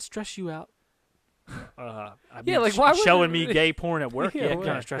that stress you out? I Yeah, mean, like, why would showing it- me gay porn at work? Yeah, It why?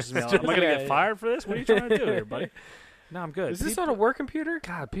 kind of stresses me out. Am I gonna get fired for this? What are you trying to do here, buddy? No, I'm good. Is this on a work computer?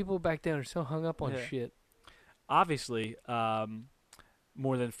 God, people back then are so hung up on Yeah. shit. Obviously,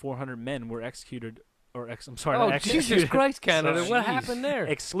 more than 400 men were executed, not Oh, executed. Jesus Christ, Canada. Sorry. What happened there?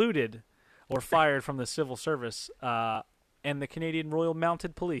 Excluded or fired from the civil service and the Canadian Royal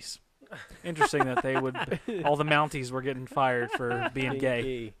Mounted Police. Interesting that they would. All the Mounties were getting fired for being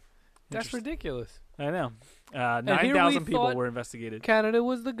gay. That's Interesting. ridiculous. I know. here 9,000 we people thought- were investigated. Canada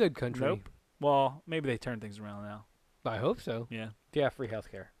was the good country. Nope. Well, maybe they turned things around now. I hope so. Yeah. Yeah, free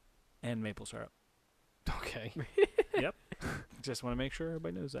healthcare. And maple syrup. Okay. Just want to make sure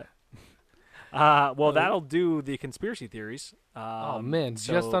everybody knows that. Well, that'll do the conspiracy theories. Oh man,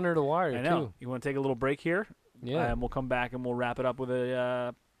 so- just under the wire I know. too. You want to take a little break here? Yeah. And we'll come back and we'll wrap it up with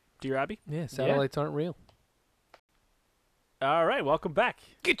a Dear Abby. Yeah. Satellites aren't real. All right, welcome back.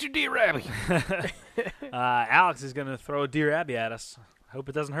 Get your Dear Abby. Alex is going to throw a Dear Abby at us. Hope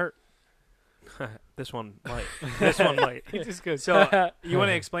it doesn't hurt. This one might. This one might. He just goes. So, you want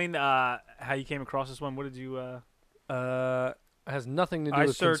to explain how you came across this one? What did you? It has nothing to do I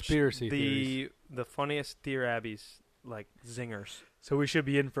with searched conspiracy theories. the funniest Dear Abby's like zingers. So we should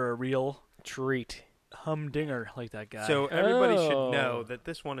be in for a real Treat. humdinger like that guy. So everybody should Oh. know that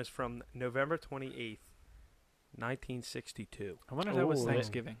this one is from November 28th, 1962. I wonder if that was Ooh.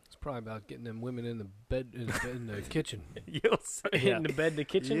 Thanksgiving. It's probably about getting them women in the bed in the kitchen. You'll see. Yeah. In the bed, the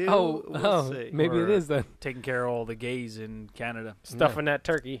kitchen. You will see. Maybe it Or- is then. Taking care of all the gays in Canada. Stuffing that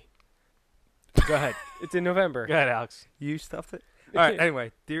turkey. Go ahead. It's in November. Go ahead, Alex. You stuffed it. All right.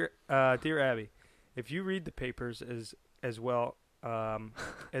 Anyway, dear Abby, if you read the papers as well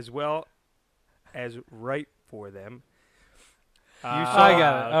as write for them, I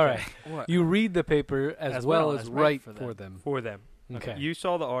got it. All right. what You read the paper as well as write for them. for them. Okay. You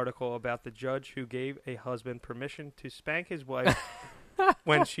saw the article about the judge who gave a husband permission to spank his wife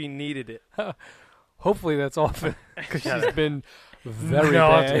when she needed it. Hopefully that's often because she's been very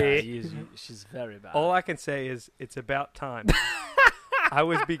Naughty. bad. She's very bad. All I can say is it's about time. I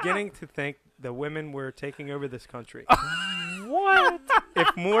was beginning to think the women were taking over this country. What?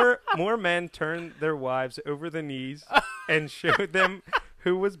 If more men turned their wives over the knees and showed them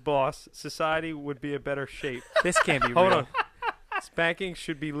who was boss, society would be in better shape. This can't be Hold real. on. Spanking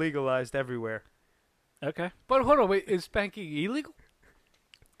should be legalized everywhere. Okay. But hold on, wait, is spanking illegal?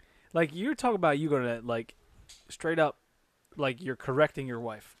 Like you're talking about you going to like straight up like you're correcting your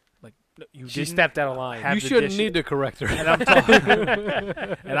wife. Like no, you She didn't stepped out of line. have You the shouldn't dish- need to correct her. And I'm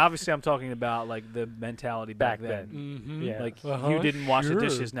talking and obviously I'm talking about like the mentality back, Back then. Mm-hmm. Yeah. Like Uh-huh, you didn't wash sure. the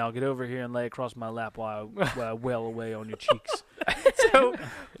dishes, now get over here and lay across my lap while I wail away on your cheeks. So,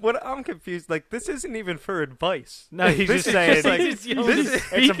 what I'm confused, like, this isn't even for advice. No, he's This just is saying just like, it's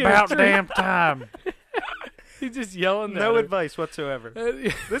this is- about damn time. He's just yelling. No advice whatsoever.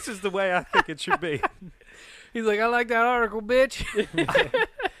 This is the way I think it should be. He's like, I like that article, bitch.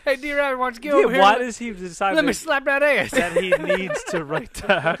 Hey, Dear Abby, why don't you get over here? Why does he decide Let me slap that ass. that he needs to write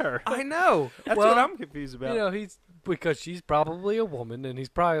to her? I know. That's Well, what I'm confused about. You know, he's because she's probably a woman, and he's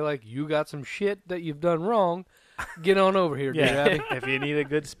probably like, you got some shit that you've done wrong. Get on over here, Dear Abby. If you need a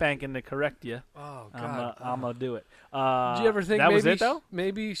good spanking to correct you, Oh God, I'm gonna do it. did you ever think that maybe was it though?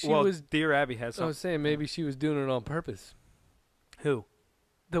 maybe she well, was? Dear Abby has I something. was saying maybe she was doing it on purpose. Who?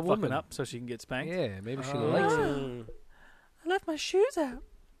 The Fucking woman. up so she can get spanked? Yeah, maybe she likes it. Mm. I left my shoes out.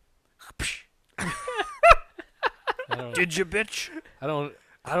 Did you, bitch? I don't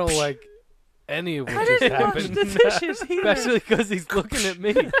like any of what just happened. the dishes either. Especially because he's looking at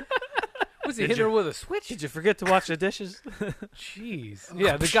me. Was he Did hitting her you- with a switch? Did you forget to wash the dishes? Jeez.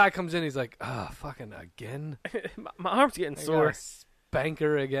 Yeah, the guy comes in. He's like, fucking again. My arm's getting I sore. gotta spank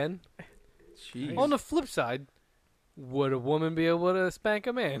her again. Jeez. On the flip side, would a woman be able to spank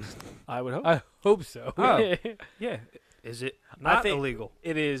a man? I would hope. I hope so. Oh. Yeah. Is it not think- illegal?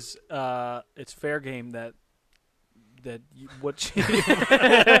 It is. It's fair game that you, what you,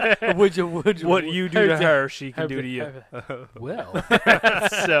 what you do to her, she can do to you. Well,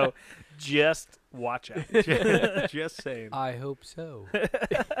 So just watch out. Just saying. I hope so.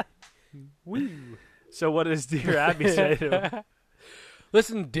 Woo. So what does Dear Abby say to him?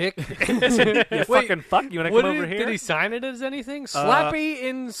 Listen, Dick. You fucking fuck. You want to What come over did here? he sign it as anything? Slappy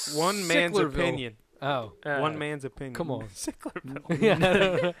in One man's Sicklerville. opinion. Oh, One man's opinion. come on.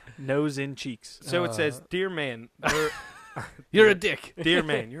 Sicklerville. Nose in cheeks. So it says, Dear man, You're a dick. dear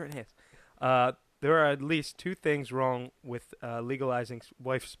man, you're an ass. There are at least two things wrong with legalizing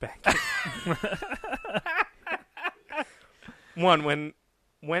wife spanking. One,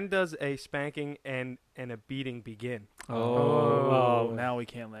 when does a spanking and a beating begin? Oh, now we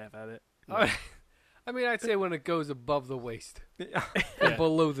can't laugh at it. I mean, I'd say when it goes above the waist Yeah. and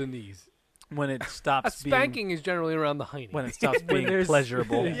below the knees. When it A stops being spanking is generally around the hiney. when it stops being there's-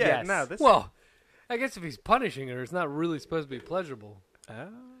 pleasurable. Yeah, Yes. no, this Well, I guess if he's punishing her, it's not really supposed to be pleasurable.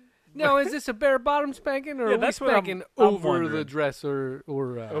 Now, is this a bare bottom spanking, or Yeah, are we that's what I'm- spanking I'm over wondering. the dress or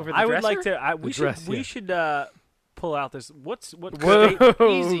Over the I would dresser? like to. We should. dress, We yeah. should pull out this. What Whoa. state?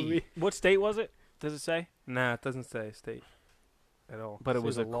 Easy. What state was it? Does it say? Nah, it doesn't say state at all. But it Say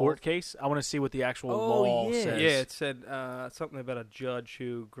was the a law. court case. I want to see what the actual Oh, law yeah. says. Yeah, it said something about a judge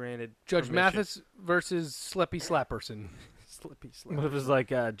who granted Judge permission. Mathis versus Sleppy Slapperson. Slippy What if slap. it was like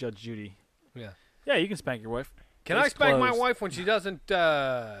Judge Judy? Yeah. Yeah, you can spank your wife. Can Case I spank my closed. wife when she doesn't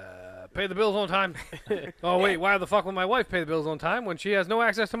pay the bills on time? Oh, wait, why the fuck would my wife pay the bills on time when she has no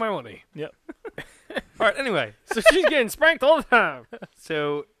access to my money? All right, anyway. So she's getting spanked all the time.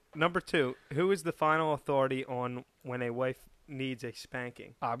 So, number 2, who is the final authority on when a wife needs a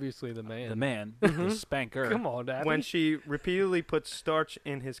spanking? Obviously, the man. The man, Mhm. the spanker. Come on, Abby. When she repeatedly puts starch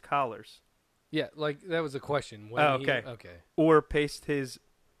in his collars Yeah, like, that was a question. When Oh, he- okay. okay. or paste his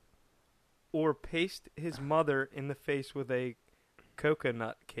mother in the face with a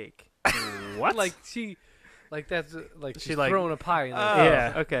coconut cake. What? Like, that's, like, She, she's like- throwing a pie in the Oh,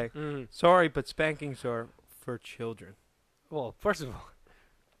 Yeah. Okay. Mm. Sorry, but spankings are for children. Well, first of all,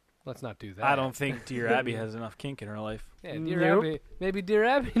 let's not do that. I don't think Dear Abby has enough kink in her life. Yeah, Dear Nope. Abby. Maybe Dear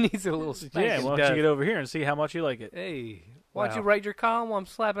Abby needs a little spanking. Yeah, why don't you get over here and see how much you like it? Hey, why don't you Wow. write your column while I'm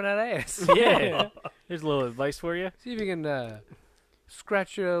slapping that ass? Yeah. Here's a little advice for you. See if you can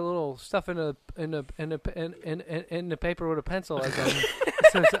scratch a little stuff in the paper with a pencil.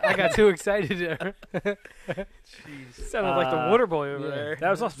 I got too excited there. Sounded like the water boy over yeah. there. That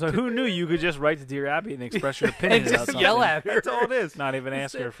was awesome. So who knew you could just write to Dear Abby and express your opinion And about just something? yell at her. That's all it is. Not even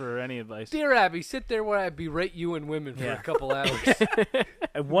ask her for any advice. Dear Abby, sit there where I berate you and women for Yeah. a couple hours.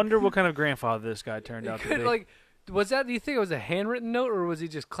 I wonder what kind of grandfather this guy turned out to be. Like, was that? Do you think it was a handwritten note, or was he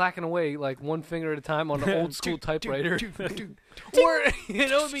just clacking away like one finger at a time on an old school typewriter? Or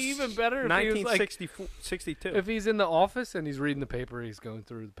it would be even better if he was like, 1962. if he's in the office and he's reading the paper, he's going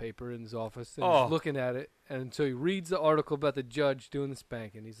through the paper in his office and Oh. he's looking at it, and so he reads the article about the judge doing the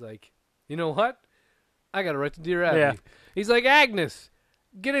spanking. He's like, you know what? I got to write to Dear Abby. Yeah. He's like, Agnes,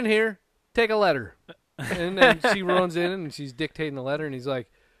 get in here, take a letter. And then she runs in and she's dictating the letter, and he's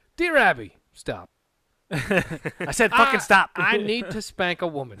like, Dear Abby, stop. I said fucking stop. I need to spank a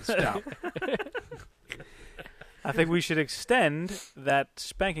woman. Stop. I think we should extend that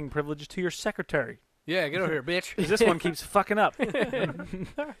spanking privilege to your secretary. Yeah, get over here, bitch. 'Cause this one keeps fucking up.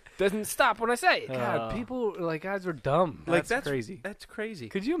 Doesn't stop when I say it. God, people, like, guys are dumb. Like, That's crazy. That's crazy.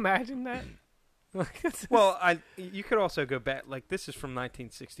 Could you imagine that? Well, you could also go back. Like, this is from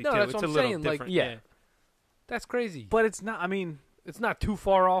 1962. No, that's it's what a I'm little saying, like, different. yeah. That's crazy. But it's not, I mean, It's not too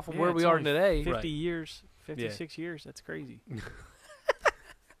far off of yeah, where we it's are only today. 50 Right. years. 56 years. That's crazy.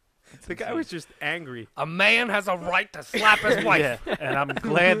 The guy was just angry. A man has a right to slap his wife. Yeah, and I'm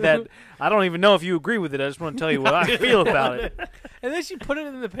glad that I don't even know if you agree with it. I just want to tell you what I feel about it. And then she put it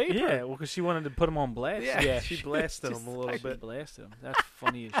in the paper. Yeah, well, because she wanted to put him on blast. Yeah. She blasted him a little She bit. blasted him. That's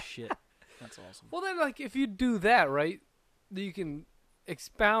funny as shit. That's awesome. Well, then, like, if you do that, right, you can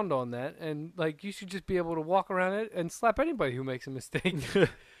expound on that, and, like, you should just be able to walk around it and slap anybody who makes a mistake.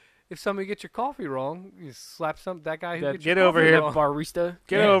 If somebody gets your coffee wrong, you slap that guy who gets your Get over coffee here, wrong. Barista.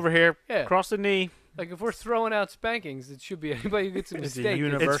 Get Yeah. over here. Yeah. Cross the knee. Like, if we're throwing out spankings, it should be anybody who gets a It's a mistake.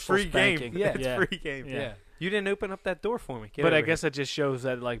 universal It's free spanking. game. Yeah. It's free game. Yeah. You didn't open up that door for me. Get But I over guess that just shows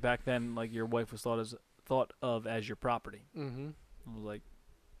that, like, back then, like, your wife was thought of as your property. Mm-hmm. I was like,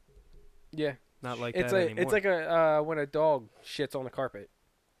 Yeah. here. Not like It's that like anymore. it's like a when a dog shits on the carpet.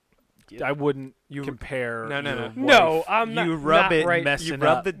 I wouldn't You- compare. No, no, your no. wife. No, I'm not. you rub not it, right. mess you it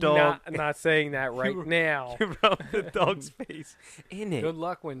rub up. the dog, Not saying that right now. you rub the dog's face in it. Good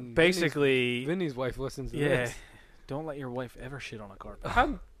luck when Basically, Vinny's wife listens to yeah. this. Don't let your wife ever shit on a carpet.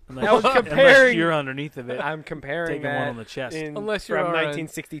 I'm Unless, was unless comparing- you're underneath of it, I'm comparing taking one on that the chest. Unless you're from our-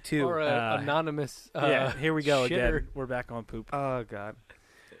 1962. Or Uh, anonymous. Yeah, here we go shitter. again. We're back on poop. Oh God.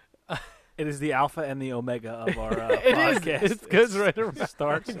 It is the alpha and the omega of our It is. podcast. It goes right around.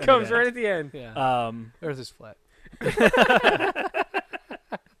 Starts. It and comes ends. right at the end. Yeah. Um, Earth is flat.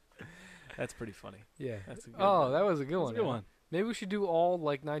 that's pretty funny. Yeah. That's a good Oh, one. that was a good That's one. a good one. Maybe we should do all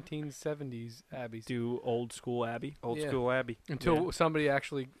like 1970s Abbeys Do old school Abby. Old Yeah. school Abby. until Yeah. somebody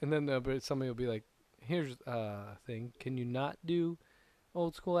actually, and then but somebody will be like, "Here's a thing. Can you not do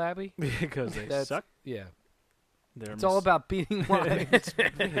old school Abbey?" Because they That's- suck. Yeah. They're It's all about beating wives.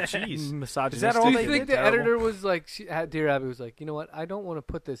 Jeez. misogynistic. Is that all Do you they think did? the editor was like, Dear Abby was like, you know what? I don't want to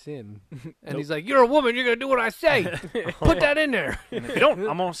put this in. And Nope. he's like, you're a woman. You're going to do what I say. Put that in there. And if you don't,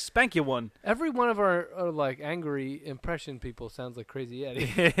 I'm gonna spank you one. Every one of our like angry impression people sounds like Crazy Eddie.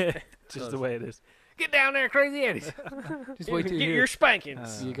 Just the way it is. Get down there, Crazy Eddie's. Just wait till you Get hear your it.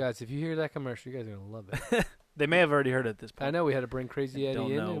 spankings. You guys, if you hear that commercial, you guys are going to love it. They may have already heard it at this point. I know we had to bring Crazy I Eddie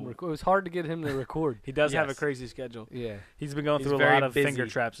don't in. know. And it was hard to get him to record. He does have a Yes. crazy schedule. Yeah. He's been going He's through a very lot of busy. finger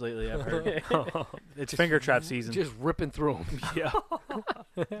traps lately, I've heard. It's finger trap season. Just ripping through them. Yeah.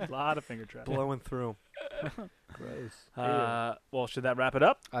 A lot of finger traps. Blowing through. Gross. Well, should that wrap it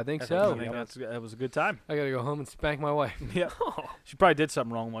up? I think I so. think that was a good time. I got to go home and spank my wife. Yeah. She probably did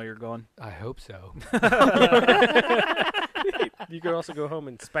something wrong while you're gone. I hope so. You could also go home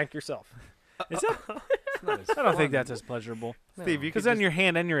and spank yourself. Is that? It's not as I don't think fun. that's as pleasurable. No. Steve, you Because could then just- your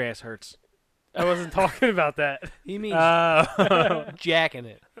hand and your ass hurts. I wasn't talking about that. He means Uh, jacking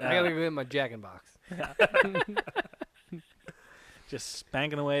it. I got to go get my jacking box. just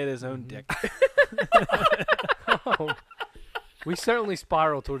spanking away at his own dick. Oh. We certainly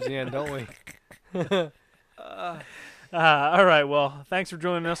spiral towards the end, don't we? All right. Well, thanks for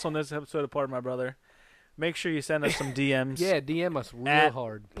joining us on this episode of Pardon My Brother. Make sure you send us some DMs. Yeah, DM us real At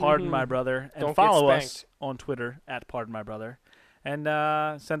hard. Pardon Mhm. My Brother, and Don't get follow us spanked. on Twitter at Pardon My Brother, and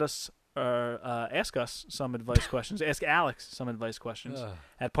send us ask us some advice questions. Ask Alex some advice questions Ugh.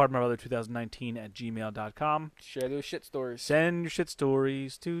 at pardonmybrother2019@gmail.com. Share those shit stories. Send your shit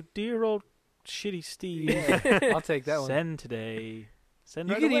stories to dear old shitty Steve. I'll take that one. Send today. Send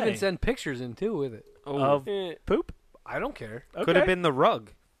You right can away. even send pictures in too with it. Of Eh, poop. I don't care. Could have been the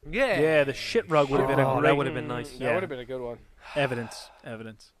rug. Yeah. Yeah, the shit rug would have been a Oh, great that would have been nice. That Yeah. would have been a good one. evidence.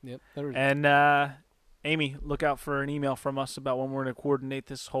 Yep. That was- And Amy, look out for an email from us about when we're going to coordinate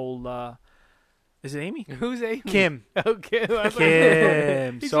this whole. Is it Amy? Who's Amy? Kim. Okay. I was like-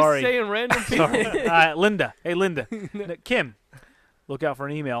 Kim. He's Sorry. just saying random people. Sorry. Linda. Hey, Linda. No, Kim. Look out for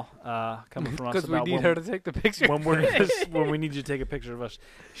an email coming from us Because we about need when, her to take the picture. when we need you to take a picture of us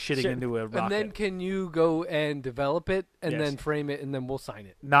shitting Shit. into a rocket. And then can you go and develop it and Yes. then frame it and then we'll sign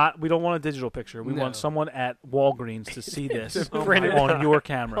it. we don't want a digital picture. We No. want someone at Walgreens to see this To on, print it on your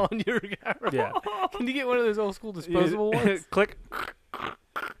camera. on your camera. Yeah. Can you get one of those old school disposable ones? Click.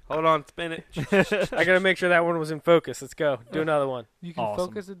 Hold on, spin it. I gotta make sure that one was in focus. Let's go. Do another one. You can Awesome.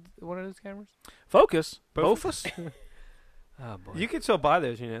 focus one of those cameras? Focus. Bofus? Bofus. Oh, boy. You can still buy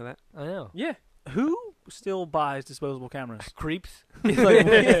those, you know that. I know. Yeah. Who still buys disposable cameras? Creeps. like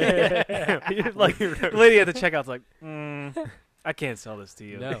the lady at the checkout's like, I can't sell this to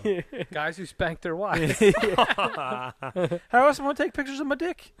you. No. Guys who spank their wives. How else am I going to take pictures of my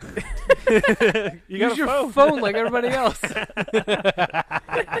dick? You got Use a your phone. phone like everybody else.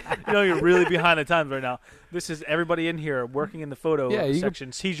 You know, you're really behind the times right now. This is everybody in here working in the photo Yeah, you could-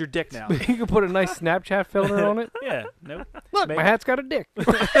 section sees your dick now. You can put a nice Snapchat filter on it. Yeah, nope. Look, Make- my hat's got a dick.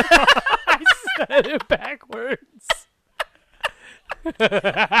 I said it backwards.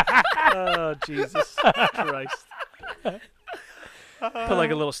 Oh, Jesus Christ. Put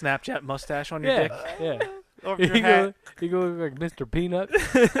like a little Snapchat mustache on your dick. Yeah. Over your hat. You go look like Mr. Peanut.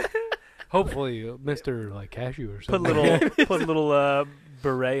 Hopefully, Mr. like Cashew or Put something. little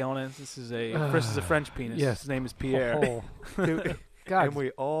beret on it. This is Chris is a French penis. Yes. His name is Pierre. Oh. God. And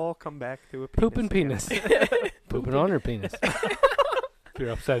we all come back to a penis. Pooping penis. Pooping on your penis. If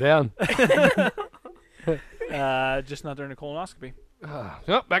you're upside down. Just not during a colonoscopy. Oh,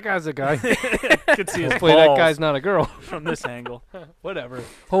 that guy's a guy. Could see his Hopefully balls that guy's not a girl. from this angle. Whatever.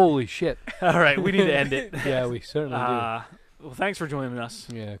 Holy shit. All right, we need to end it. Yeah, we certainly Well, thanks for joining us.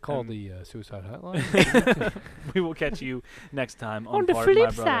 do. Yeah, call the suicide hotline. We will catch you next time on, On the Pardon My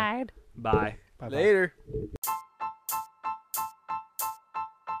flip Brother. side. Bye. Bye-bye. Later.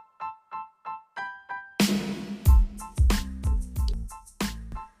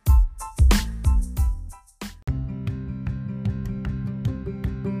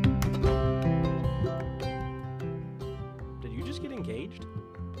 Did you just get engaged?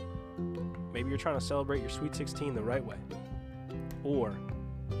 Maybe you're trying to celebrate your Sweet 16 the right way. Or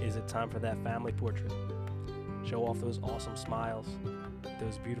is it time for that family portrait? Show off those awesome smiles,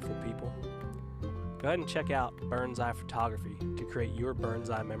 those beautiful people. Go ahead and check out Bird's Eye Photography to create your Bird's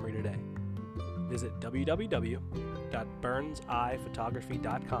Eye memory today. Visit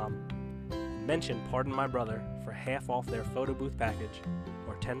www.burnseyephotography.com and mention Pardon My Brother for half off their photo booth package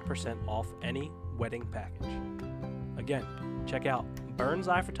or 10% off any wedding package. Again, check out Bird's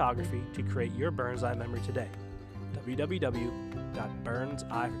Eye Photography to create your Bird's Eye memory today.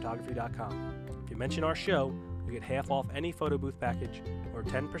 www.burnseyephotography.com. If you mention our show, you get half off any photo booth package or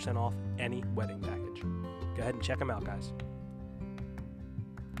 10% off any wedding package. Go ahead and check them out, guys.